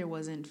there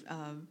wasn't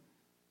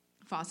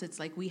faucets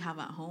like we have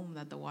at home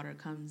that the water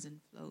comes and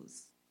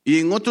flows. Y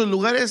en otros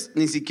lugares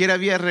ni siquiera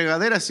había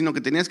regaderas, sino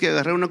que tenías que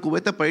agarrar una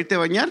cubeta para irte a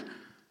bañar.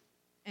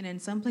 And in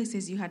some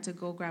places you had to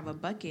go grab a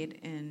bucket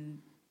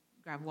and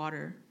grab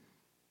water.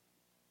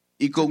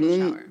 Y con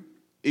Shower.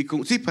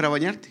 sí, para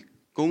bañarte.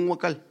 Con un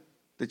huacal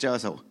te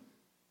echabas agua.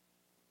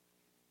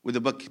 With a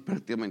bucket,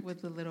 prácticamente.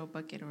 With a little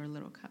bucket or a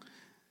little cup.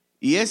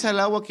 Y esa es el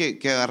agua que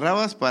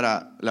agarrabas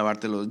para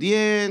lavarte los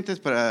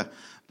dientes,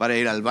 para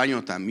ir al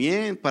baño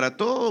también, para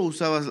todo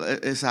usabas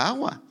esa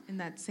agua. And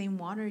that same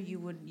water you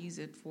would use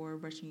it for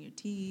brushing your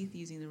teeth,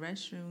 using the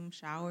restroom,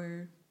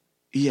 shower.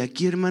 Y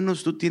aquí,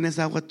 hermanos, tú tienes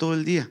agua todo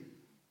el día.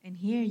 And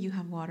here you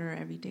have water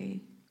every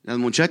day. Las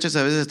muchachas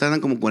a veces están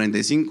como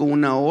 45,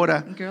 una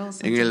hora Girls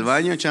en el sometimes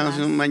baño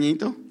echándose un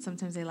bañito.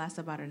 Sometimes they last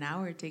about an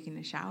hour taking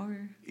a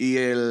shower. Y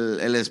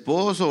el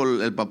esposo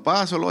o el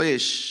papá solo oye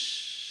shh,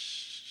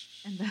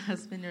 And the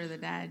husband or the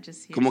dad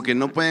just hears como que the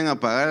no water. pueden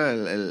apagar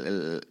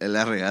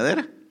la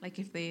regadera. Like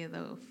if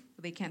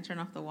they can't turn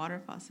off the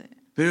water faucet.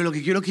 Pero lo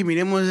que quiero que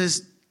miremos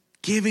es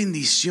qué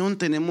bendición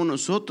tenemos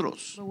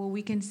nosotros But what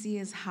we can see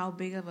is how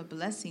big of a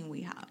blessing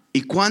we have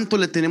y cuánto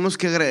le tenemos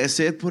que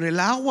agradecer por el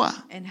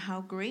agua. and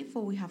how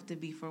grateful we have to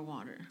be for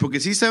water.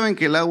 Porque sí saben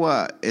que el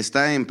agua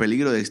está en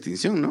peligro de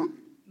extinción, ¿no?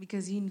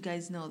 Because you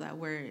guys know that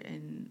we're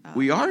in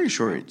We are in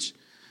shortage.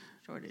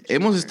 shortage.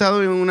 Hemos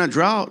estado en una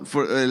drought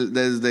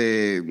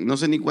desde no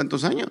sé ni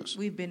cuántos años.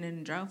 We've been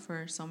in drought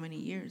for so many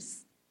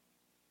years.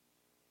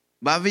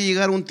 Va a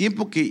llegar un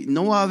tiempo que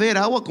no va a haber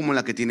agua como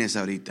la que tienes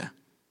ahorita.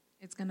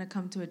 It's going to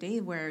come to a day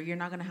where you're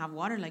not going to have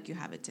water like you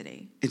have it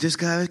today. Entonces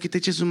cada vez que te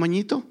eches un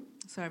bañito,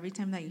 So every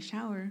time that you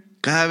shower,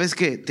 cada vez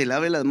que te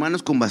laves las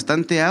manos con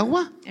bastante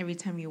agua, every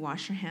time you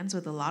wash your hands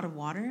with a lot of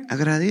water,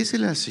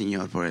 agradécele al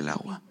Señor por el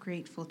agua. be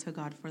grateful to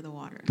God for the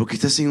water. Porque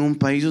estás en un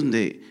país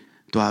donde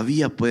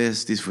todavía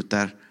puedes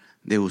disfrutar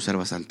de usar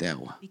bastante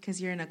agua.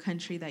 Because you're in a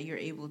country that you're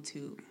able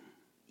to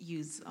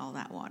use all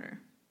that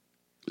water.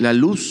 La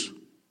luz.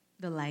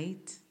 The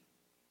light.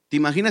 ¿Te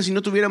imaginas si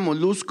no tuviéramos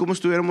luz, cómo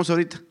estuviéramos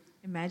ahorita?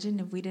 Imagine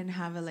if we didn't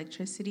have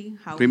electricity,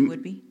 how we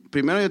would be.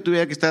 Primero yo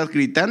tuviera que estar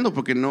gritando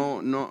porque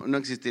no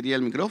existiría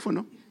el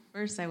micrófono.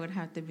 First, I would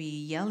have to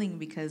be yelling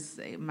because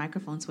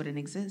microphones wouldn't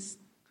exist.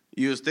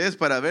 Y ustedes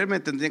para verme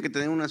tendrían que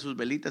tener unas sus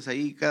velitas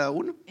ahí cada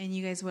uno. And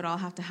you guys would all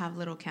have to have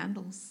little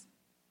candles.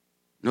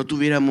 No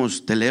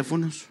tuviéramos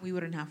teléfonos, We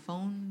wouldn't have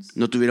phones.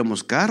 no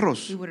tuviéramos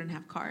carros, We wouldn't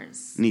have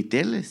cars, ni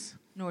teles.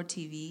 nor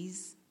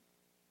TVs.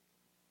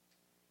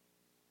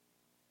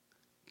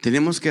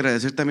 Tenemos que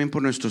agradecer también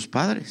por nuestros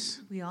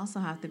padres. We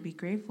also have to be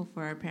grateful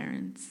for our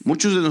parents.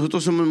 Muchos de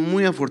nosotros somos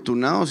muy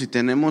afortunados y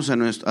tenemos a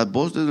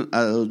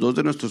los dos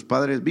de nuestros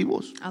padres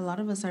vivos. A lot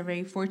of us are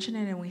very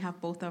fortunate and we have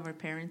both of our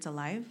parents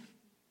alive.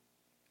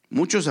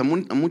 Muchos a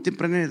muy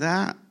temprana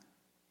edad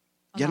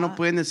ya no lot.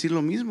 pueden decir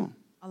lo mismo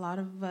A lot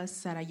of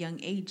us at a young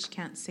age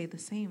can't say the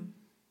same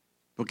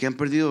porque han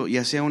perdido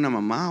ya sea una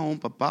mamá o un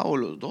papá o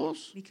los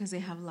dos, because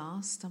they have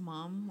lost a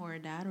mom or a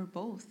dad or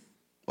both.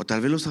 o tal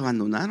vez los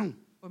abandonaron.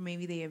 Or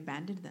maybe they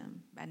abandoned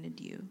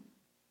you.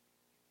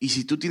 Y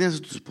si tú tienes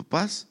a tus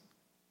papás,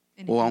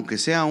 And o if, aunque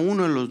sea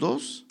uno de los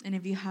dos, and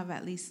if you have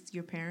at least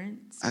your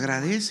parents,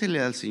 agradécele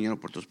al Señor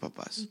por tus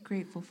papás. be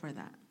grateful for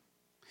that.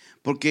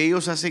 Porque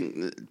ellos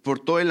hacen, por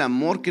todo el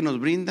amor que nos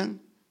brindan,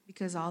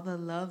 Because all the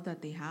love that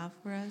they have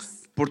for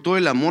us, por todo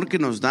el amor que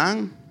nos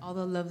dan, all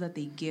the love that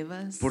they give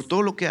us, por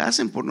todo lo que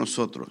hacen por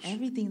nosotros.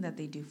 everything that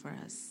they do for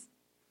us.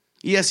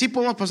 Y así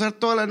podemos pasar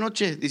toda la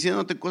noche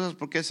diciéndote cosas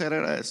por qué ser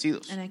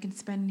agradecidos. And I can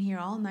spend here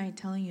all night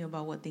telling you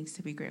about what things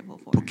to be grateful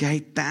for. Porque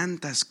hay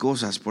tantas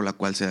cosas por las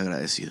cuales ser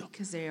agradecido.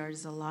 Because there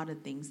is a lot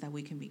of things that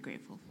we can be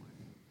grateful for.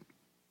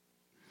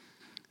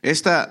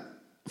 Esta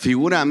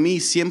figura a mí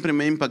siempre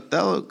me ha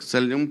impactado.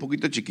 Salió un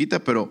poquito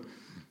chiquita, pero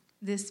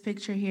This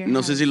picture here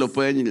no sé si lo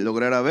pueden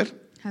lograr a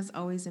ver. has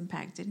always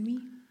impacted me.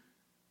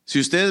 Si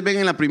ustedes ven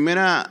en la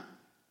primera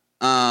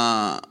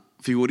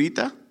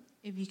figurita,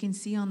 If you can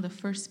see on the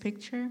first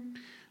picture,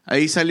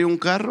 ahí salió un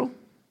carro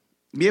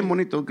bien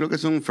bonito, creo que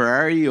es un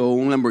Ferrari o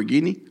un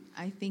Lamborghini.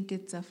 I think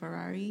it's a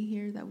Ferrari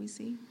here that we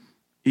see.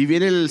 Y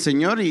viene el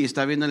señor y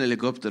está viendo el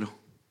helicóptero.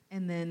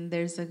 And then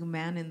there's a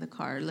man in the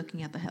car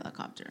looking at the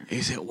helicopter. Y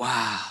dice,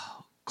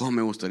 wow, cómo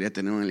me gustaría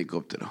tener un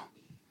helicóptero.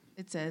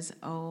 It says,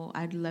 oh,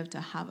 I'd love to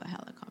have a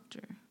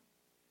helicopter.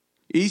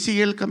 Y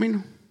sigue el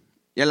camino.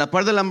 Y a la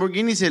par del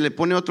Lamborghini se le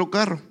pone otro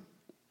carro.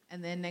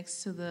 And then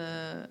next to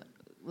the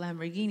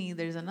Lamborghini,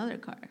 there's another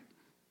car,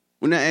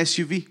 Una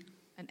SUV.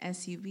 an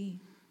SUV.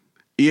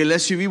 Y el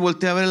SUV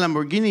voltea a ver el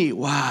Lamborghini y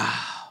wow,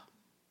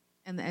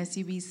 And the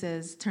SUV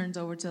turns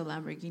over to the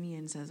Lamborghini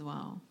and says,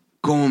 wow,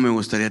 cómo me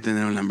gustaría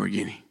tener un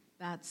Lamborghini.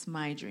 that's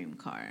my dream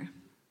car.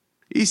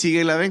 Y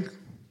sigue la ven.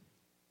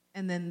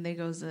 And then there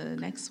goes the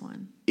next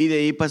one. Y de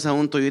ahí pasa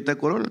un Toyota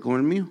Corolla como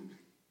el mío.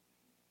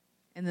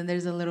 And then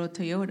there's a little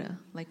Toyota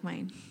like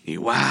mine. Y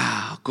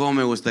wow, cómo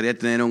me gustaría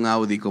tener un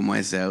Audi como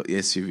ese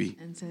SUV.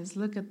 And says,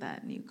 look at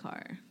that new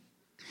car.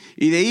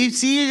 Y de ahí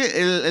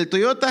sigue el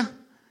Toyota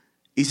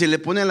y se le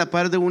pone a la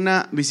par de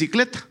una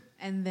bicicleta.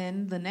 And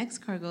then the next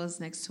car goes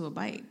next to a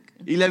bike.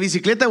 Y la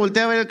bicicleta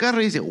voltea a ver el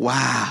carro y dice,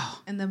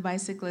 wow, And the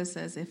bicyclist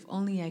says, if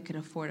only I could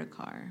afford a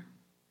car.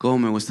 cómo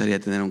me gustaría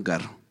tener un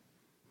carro.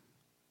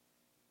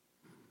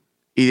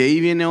 Y de ahí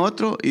viene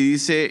otro y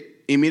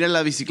dice, y mira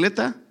la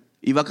bicicleta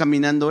y va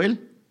caminando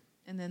él.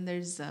 And then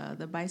there's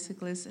the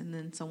bicyclist and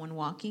then someone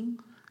walking.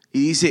 Y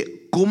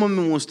dice, cómo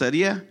me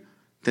gustaría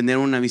tener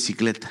una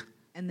bicicleta.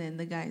 And then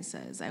the guy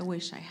says, I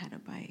wish I had a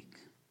bike.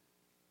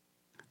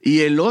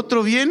 Y el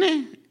otro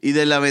viene y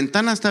de la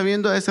ventana está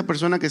viendo a esa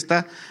persona que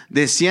está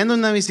deseando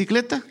una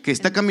bicicleta, que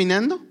está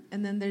caminando,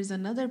 And then there's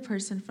another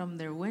person from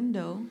their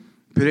window.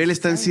 pero él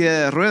está en silla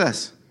de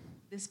ruedas.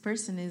 This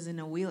person is in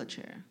a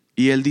wheelchair.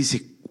 Y él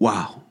dice,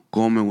 wow,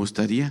 cómo me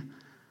gustaría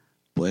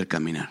poder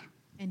caminar.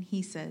 And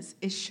he says,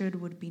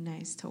 would be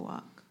nice to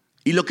walk.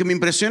 Y lo que me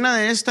impresiona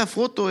de esta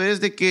foto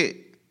es de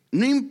que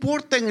no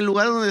importa en el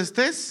lugar donde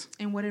estés,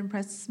 And what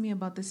impresses me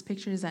about this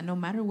picture is that no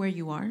matter where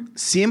you are,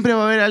 siempre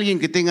va a haber alguien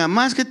que tenga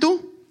más que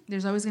tú,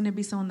 there's always going to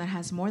be someone that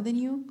has more than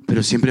you,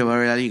 pero siempre va a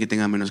haber alguien que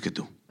tenga menos que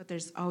tú. but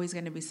there's always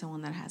going to be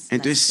someone that has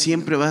Entonces less than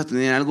siempre you. vas a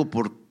tener algo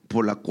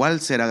por la cual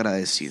ser So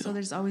agradecido.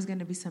 there's always going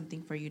to be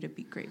something for you to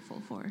be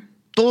grateful for.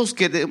 Todos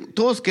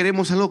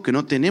queremos algo que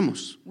no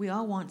tenemos, We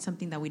all want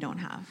something that we don't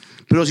have.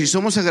 pero si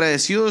somos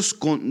agradecidos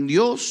con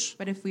Dios,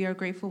 But if we are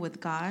grateful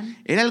with God,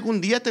 Él algún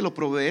día te lo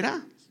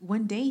proveerá.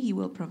 one day He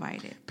will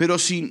provide it. Pero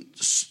si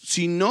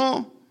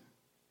no,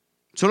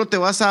 solo te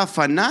vas a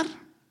afanar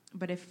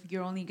But if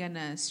you're only going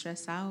to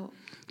stress out,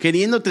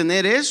 queriendo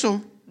tener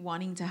eso,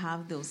 wanting to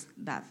have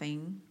that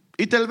thing,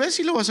 y tal vez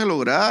sí lo vas a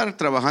lograr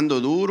trabajando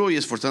duro y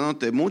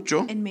esforzándote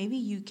mucho, and maybe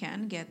you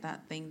can get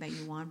that thing that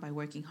you want by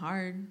working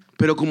hard.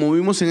 pero como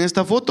vimos en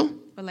esta foto,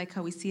 But like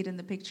how we see it in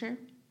the picture,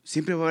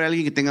 siempre va a haber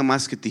alguien que tenga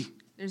más que ti.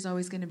 there's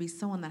always going to be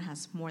someone that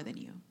has more than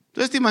you.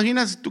 Entonces te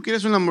imaginas, tú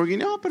quieres un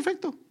Lamborghini,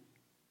 perfecto.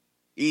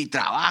 Y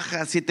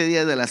trabajas 7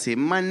 días de la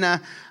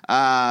semana,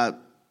 a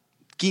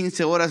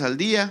 15 horas al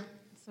día.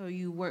 So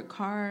you work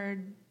hard.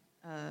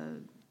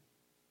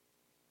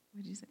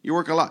 What did you say? You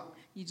work a lot.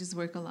 You just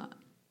work a lot.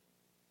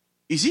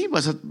 Y sí,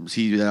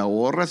 si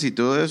ahorras y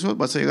todo eso,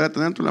 vas a llegar a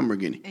tener tu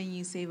Lamborghini. And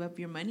you save up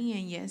your money,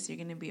 and yes, you're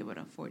going to be able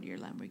to afford your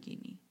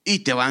Lamborghini. Y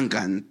te va a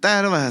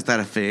encantar, vas a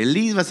estar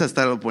feliz, vas a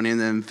estarlo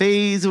poniendo en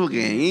Facebook,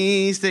 en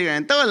Instagram,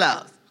 en todos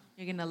lados.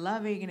 You're going to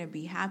love it. You're going to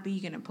be happy.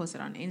 You're going to post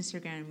it on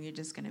Instagram. You're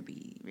just going to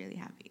be really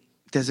happy.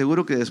 Te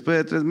aseguro que después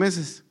de 3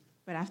 meses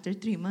But after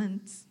 3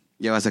 months,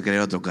 ya vas a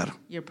querer otro carro.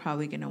 you're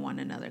probably going to want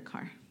another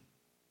car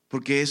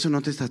Porque eso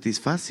no te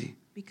satisface.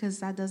 because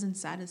that doesn't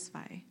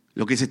satisfy.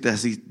 Lo que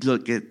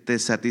te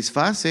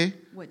satisface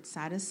What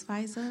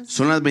satisfies us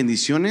son las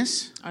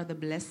bendiciones are the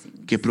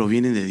blessings que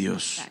provienen de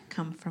Dios. that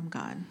come from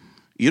God.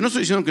 Y yo no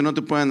estoy diciendo que no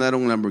te puedan dar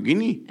un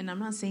Lamborghini, And I'm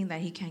not saying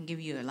that He can't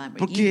give you a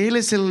porque Lamborghini Él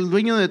es el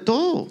dueño de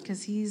todo.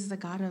 because He's the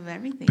God of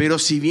everything. Pero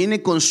si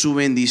viene con su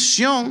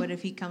bendición, But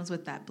if He comes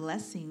with that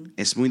blessing,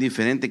 es muy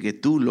diferente que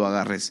tú lo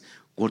agarres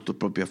por tu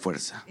propia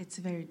fuerza. it's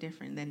very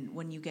different than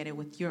when you get it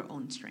with your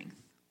own strength.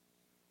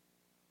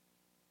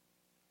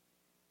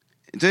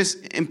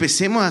 Entonces,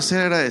 empecemos a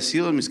ser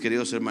agradecidos, mis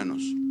queridos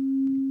hermanos.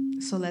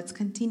 So let's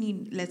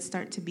continue. Let's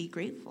start to be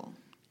grateful,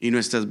 Y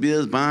nuestras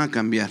vidas van a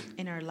cambiar.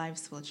 and our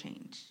lives will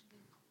change.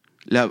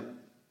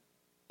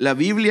 La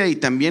Biblia y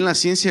también la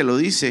ciencia lo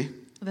dice.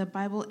 The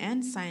Bible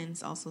and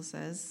science also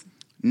says,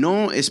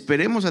 No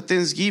esperemos a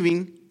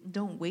Thanksgiving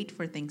don't wait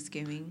for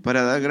Thanksgiving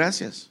para dar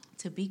gracias.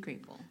 to be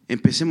grateful.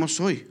 Empecemos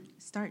hoy.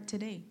 Start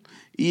today.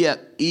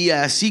 Y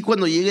así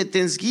cuando llegue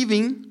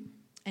Thanksgiving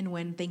And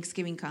when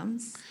Thanksgiving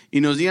comes, y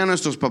nos digan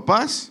nuestros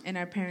papás, and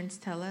our parents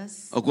tell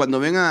us, o cuando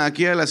vengan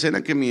aquí a la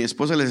cena que mi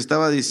esposa les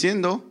estaba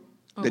diciendo,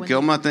 de que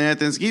vamos a tener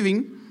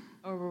Thanksgiving,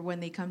 or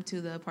when they come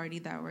to the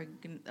party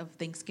of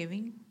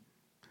Thanksgiving,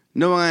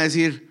 no van a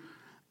decir,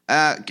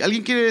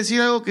 ¿alguien quiere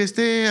decir algo que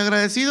esté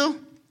agradecido?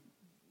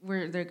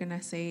 where they're going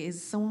to say,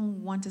 is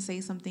someone want to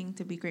say something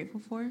to be grateful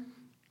for?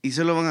 Y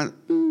solo van a,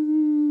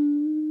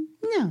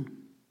 no.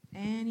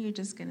 And you're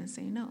just going to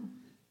say no.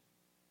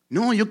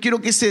 No, yo quiero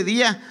que ese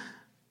día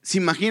 ¿Se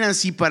imaginan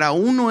si para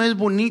uno es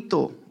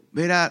bonito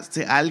ver a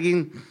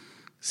alguien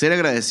ser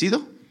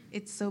agradecido?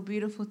 It's so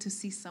beautiful to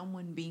see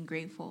someone being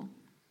grateful.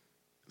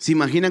 ¿Se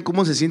imaginan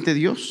cómo se siente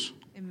Dios?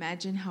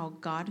 Imagine how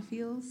God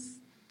feels.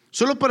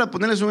 Solo para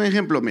ponerles un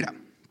ejemplo, mira.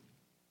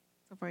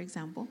 So, for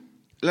example,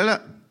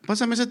 Lala,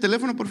 pásame ese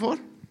teléfono, por favor.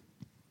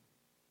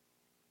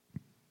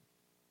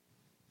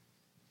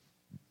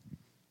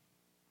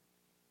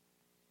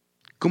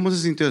 ¿Cómo se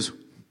sintió eso?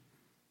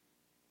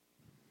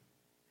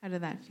 how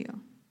did that feel?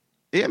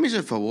 Ella me hizo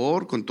el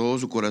favor con todo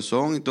su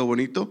corazón y todo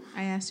bonito.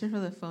 I asked her for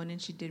the phone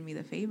and she did me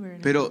the favor. And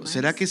it Pero felt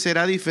 ¿será nice. que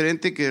será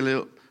diferente que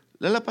le...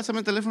 Lala, pásame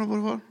el teléfono,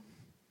 por favor.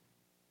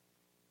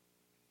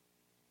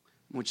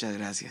 Muchas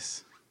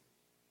gracias.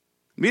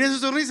 Miren su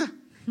sonrisa.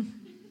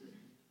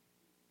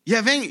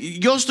 Ya ven,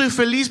 yo estoy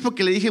feliz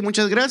porque le dije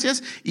muchas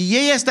gracias y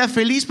ella está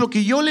feliz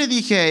porque yo le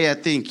dije a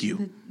ella thank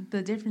you.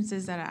 The difference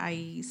is that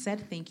I said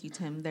thank you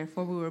to him,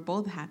 therefore we were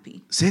both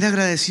happy. Ser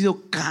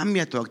agradecido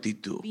cambia tu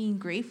actitud. Being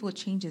grateful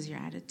changes your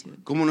attitude.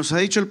 Como nos ha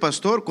dicho el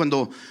pastor,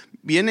 cuando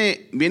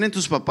vienen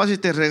tus papás y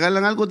te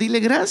regalan algo, dile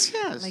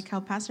gracias. Like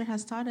how Pastor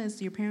has taught us,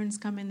 your parents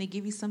come and they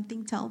give you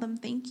something, tell them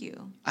thank you.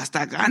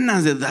 Hasta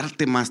ganas de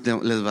darte más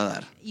les va a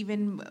dar.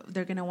 Even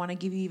they're going to want to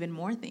give you even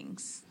more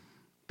things.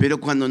 Pero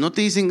cuando no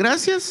te dicen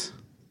gracias,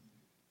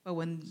 But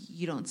when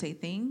you don't say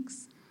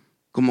thanks,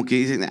 como que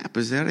dicen,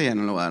 pues ahora ya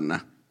no le va a dar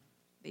nada.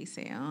 they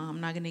say, oh, I'm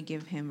not going to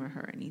give him or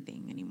her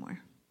anything anymore.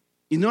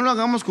 Y no lo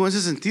hagamos con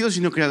ese sentido,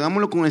 sino que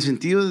hagámoslo con el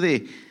sentido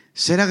de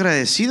ser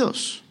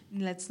agradecidos.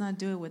 Let's not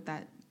do it with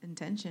that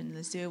intention.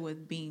 Let's do it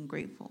with being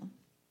grateful.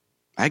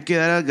 Hay que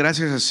dar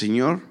gracias al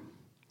Señor,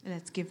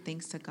 Let's give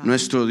thanks to God,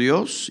 nuestro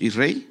Dios y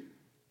Rey,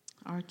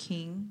 our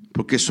King,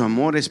 porque su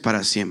amor es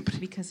para siempre.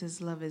 because his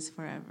love is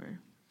forever.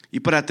 Y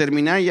para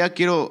terminar, ya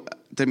quiero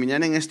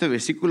terminar en este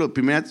versículo,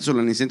 1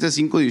 Tesalonicenses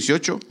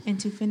 5:18, And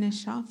to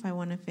finish off, I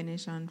want to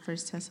finish on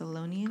 1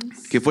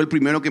 Thessalonians, que fue el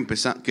primero que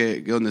empezó,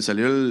 que donde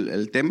salió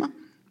el tema.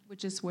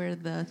 which is where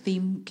the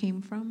theme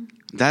came from.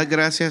 Dar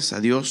gracias a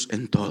Dios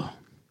en todo.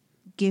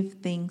 Give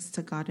thanks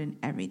to God in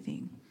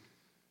everything.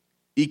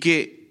 Y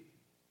que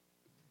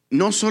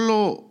no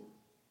solo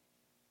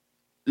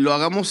lo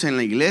hagamos en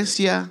la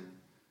iglesia,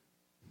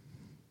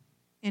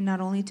 And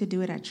not only to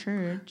do it at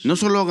church, no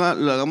solo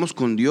lo hagamos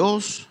con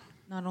Dios,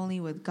 not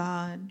only with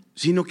God,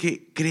 sino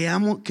que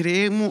creamos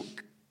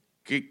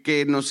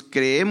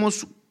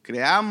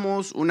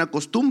una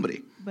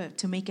costumbre, but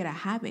to make it a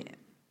habit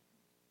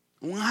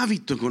un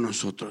hábito con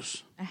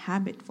nosotros.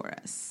 for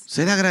us.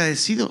 Ser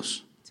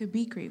agradecidos. To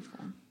be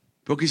grateful.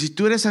 Porque si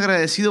tú eres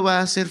agradecido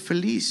vas a ser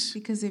feliz.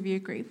 Because if you're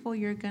grateful,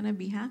 you're going to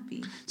be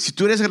happy. Si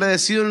tú eres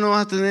agradecido no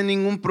vas a tener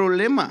ningún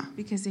problema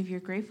Because if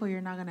you're grateful,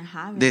 you're not going to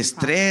have de any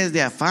estrés,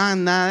 de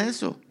afán, nada de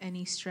eso. problem,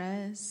 any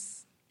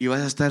stress, Y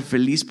vas a estar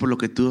feliz por lo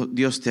que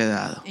Dios te ha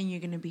dado. and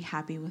you're going to be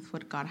happy with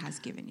what God has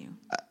given you.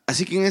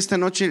 Así que en esta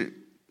noche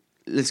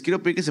les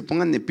quiero pedir que se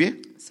pongan de pie.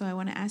 So I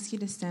want to ask you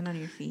to stand on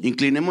your feet,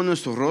 Inclinemos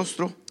nuestro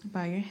rostro.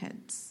 bow your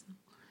heads.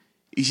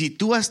 Y si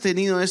tú has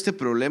tenido este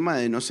problema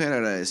de no ser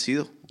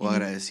agradecido o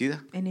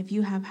agradecida, And if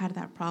you have had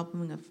that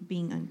problem of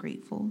being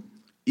ungrateful,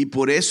 y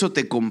por eso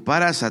te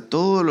comparas a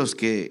todos los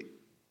que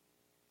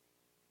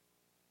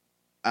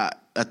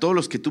a todos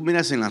los que tú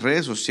miras en las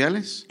redes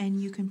sociales,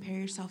 and you compare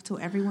yourself to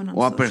everyone on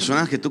o a social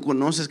personas media, que tú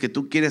conoces que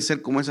tú quieres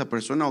ser como esa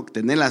persona o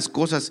tener las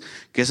cosas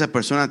que esa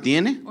persona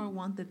tiene, or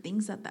want the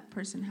things that that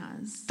person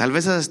has. tal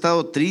vez has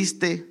estado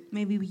triste,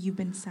 Maybe you've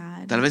been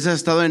sad, tal vez has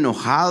estado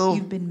enojado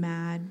you've been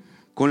mad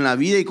con la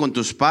vida y con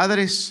tus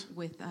padres.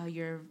 with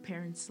your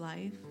parents'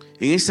 life.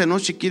 En esta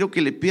noche quiero que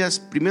le pidas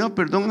primero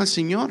perdón al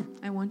Señor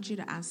I want you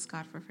to ask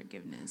God for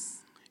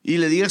forgiveness y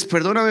le digas,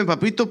 perdóname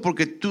papito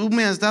porque tú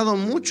me has dado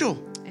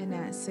mucho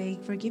and say,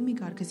 forgive me,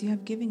 God, because you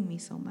have given me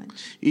so much.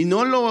 y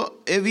no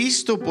lo he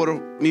visto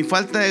por mi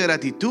falta de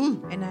gratitud,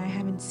 And I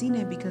haven't seen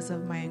it because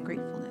of my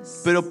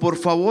ungratefulness. pero por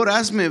favor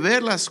hazme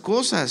ver las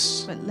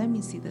cosas But let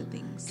me see the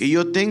things que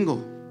yo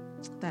tengo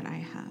that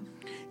I have.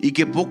 y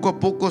que poco a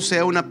poco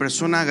sea una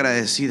persona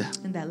agradecida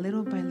And that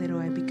little by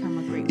little I become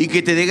a y grateful.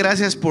 que te dé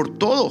gracias por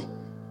todo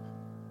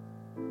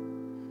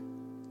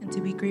And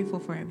to be grateful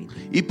for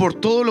everything. y por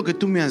todo lo que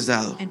tú me has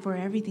dado And for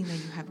everything that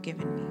you have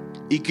given me.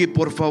 y que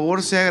por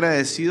favor sea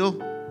agradecido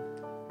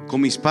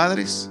con mis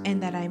padres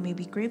And that I may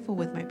be grateful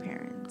with my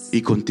parents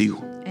y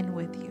contigo. and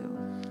with you.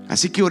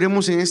 Así que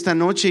oremos en esta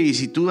noche y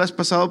si tú has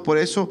pasado por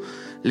eso,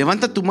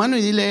 levanta tu mano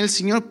y dile a él,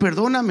 Señor,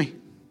 perdóname.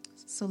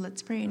 So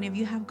let's pray. And if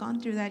you have gone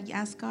through that,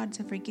 ask God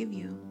to forgive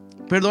you.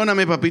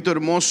 Perdóname, papito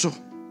hermoso.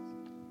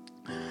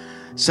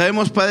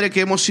 Sabemos, Padre,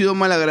 que hemos sido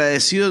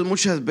malagradecidos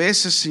muchas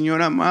veces,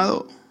 Señor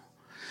amado.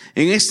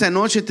 En esta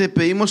noche te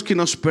pedimos que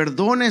nos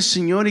perdones,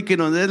 Señor, y que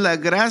nos des la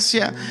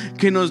gracia,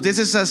 que nos des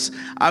esa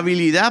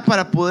habilidad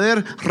para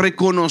poder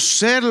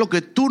reconocer lo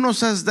que tú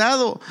nos has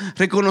dado,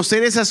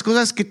 reconocer esas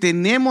cosas que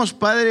tenemos,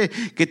 Padre,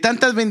 que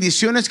tantas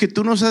bendiciones que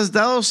tú nos has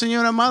dado,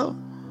 Señor amado.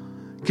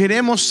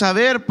 Queremos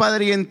saber,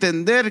 Padre, y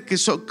entender que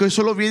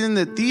solo vienen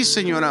de ti,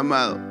 Señor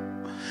amado.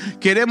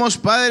 Queremos,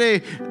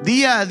 Padre,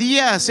 día a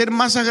día ser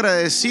más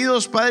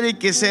agradecidos, Padre, y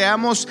que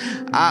seamos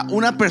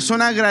una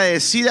persona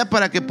agradecida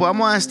para que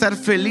podamos estar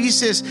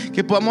felices,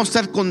 que podamos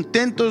estar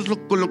contentos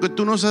con lo que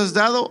tú nos has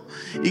dado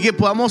y que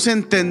podamos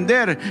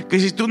entender que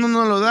si tú no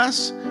nos lo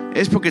das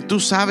es porque tú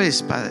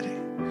sabes, Padre,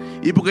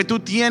 y porque tú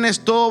tienes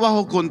todo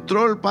bajo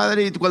control,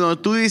 Padre, y cuando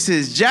tú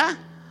dices ya,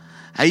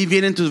 ahí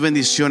vienen tus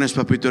bendiciones,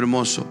 papito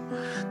hermoso.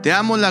 Te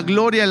damos la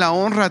gloria y la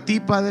honra a ti,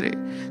 Padre.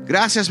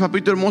 Gracias,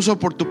 papito hermoso,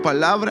 por tu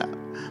palabra.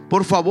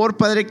 Por favor,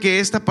 Padre,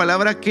 que esta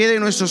palabra quede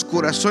en nuestros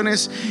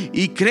corazones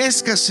y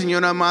crezca,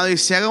 Señor amado, y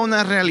se haga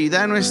una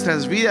realidad en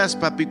nuestras vidas,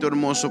 papito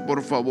hermoso,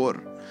 por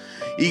favor.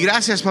 Y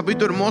gracias,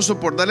 papito hermoso,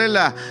 por darle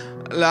la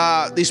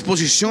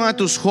disposición a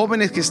tus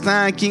jóvenes que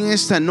están aquí en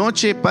esta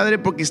noche, Padre,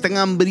 porque están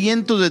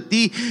hambrientos de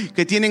ti,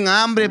 que tienen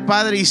hambre,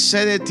 Padre, y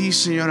sed de ti,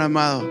 Señor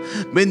amado.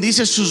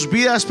 Bendice sus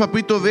vidas,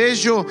 papito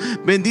bello.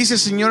 Bendice,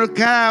 Señor,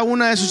 cada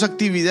una de sus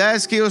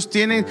actividades que ellos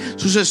tienen,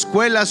 sus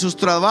escuelas, sus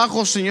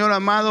trabajos, Señor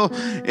amado,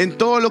 en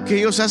todo lo que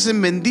ellos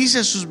hacen.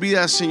 Bendice sus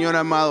vidas, Señor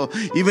amado,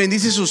 y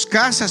bendice sus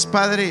casas,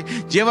 Padre.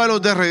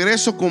 Llévalos de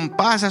regreso con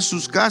paz a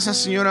sus casas,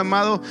 Señor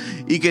amado,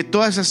 y que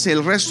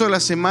el resto de la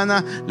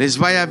semana les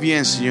vaya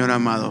bien, Señor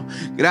amado.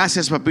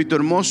 Gracias, papito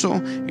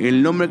hermoso. En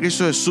el nombre de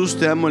Cristo Jesús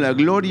te damos la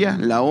gloria,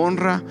 la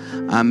honra.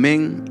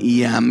 Amén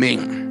y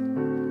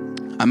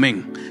amén.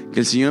 Amén.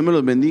 Que el Señor me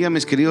los bendiga,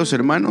 mis queridos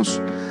hermanos.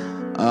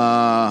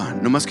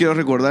 Nomás quiero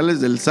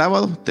recordarles del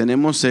sábado.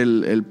 Tenemos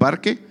el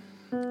parque.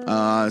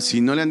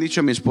 Si no le han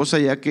dicho a mi esposa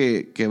ya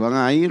que van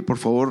a ir, por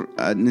favor,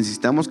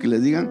 necesitamos que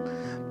les digan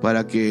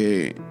para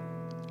que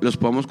los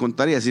podamos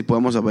contar y así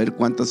podamos saber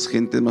cuántas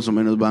gentes más o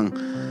menos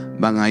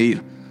van a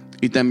ir.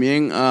 Y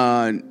también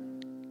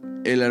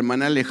la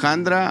hermana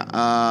Alejandra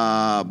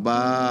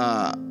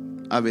va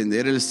a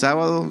vender el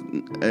sábado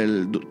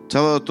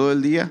todo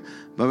el día.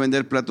 Va a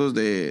vender platos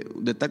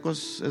de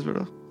tacos, ¿es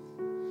verdad?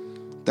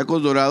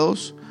 Tacos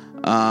dorados.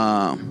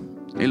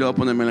 Él lo va a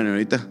ponerme en la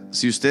neverita.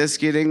 Si ustedes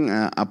quieren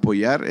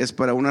apoyar, es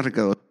para una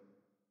recaudación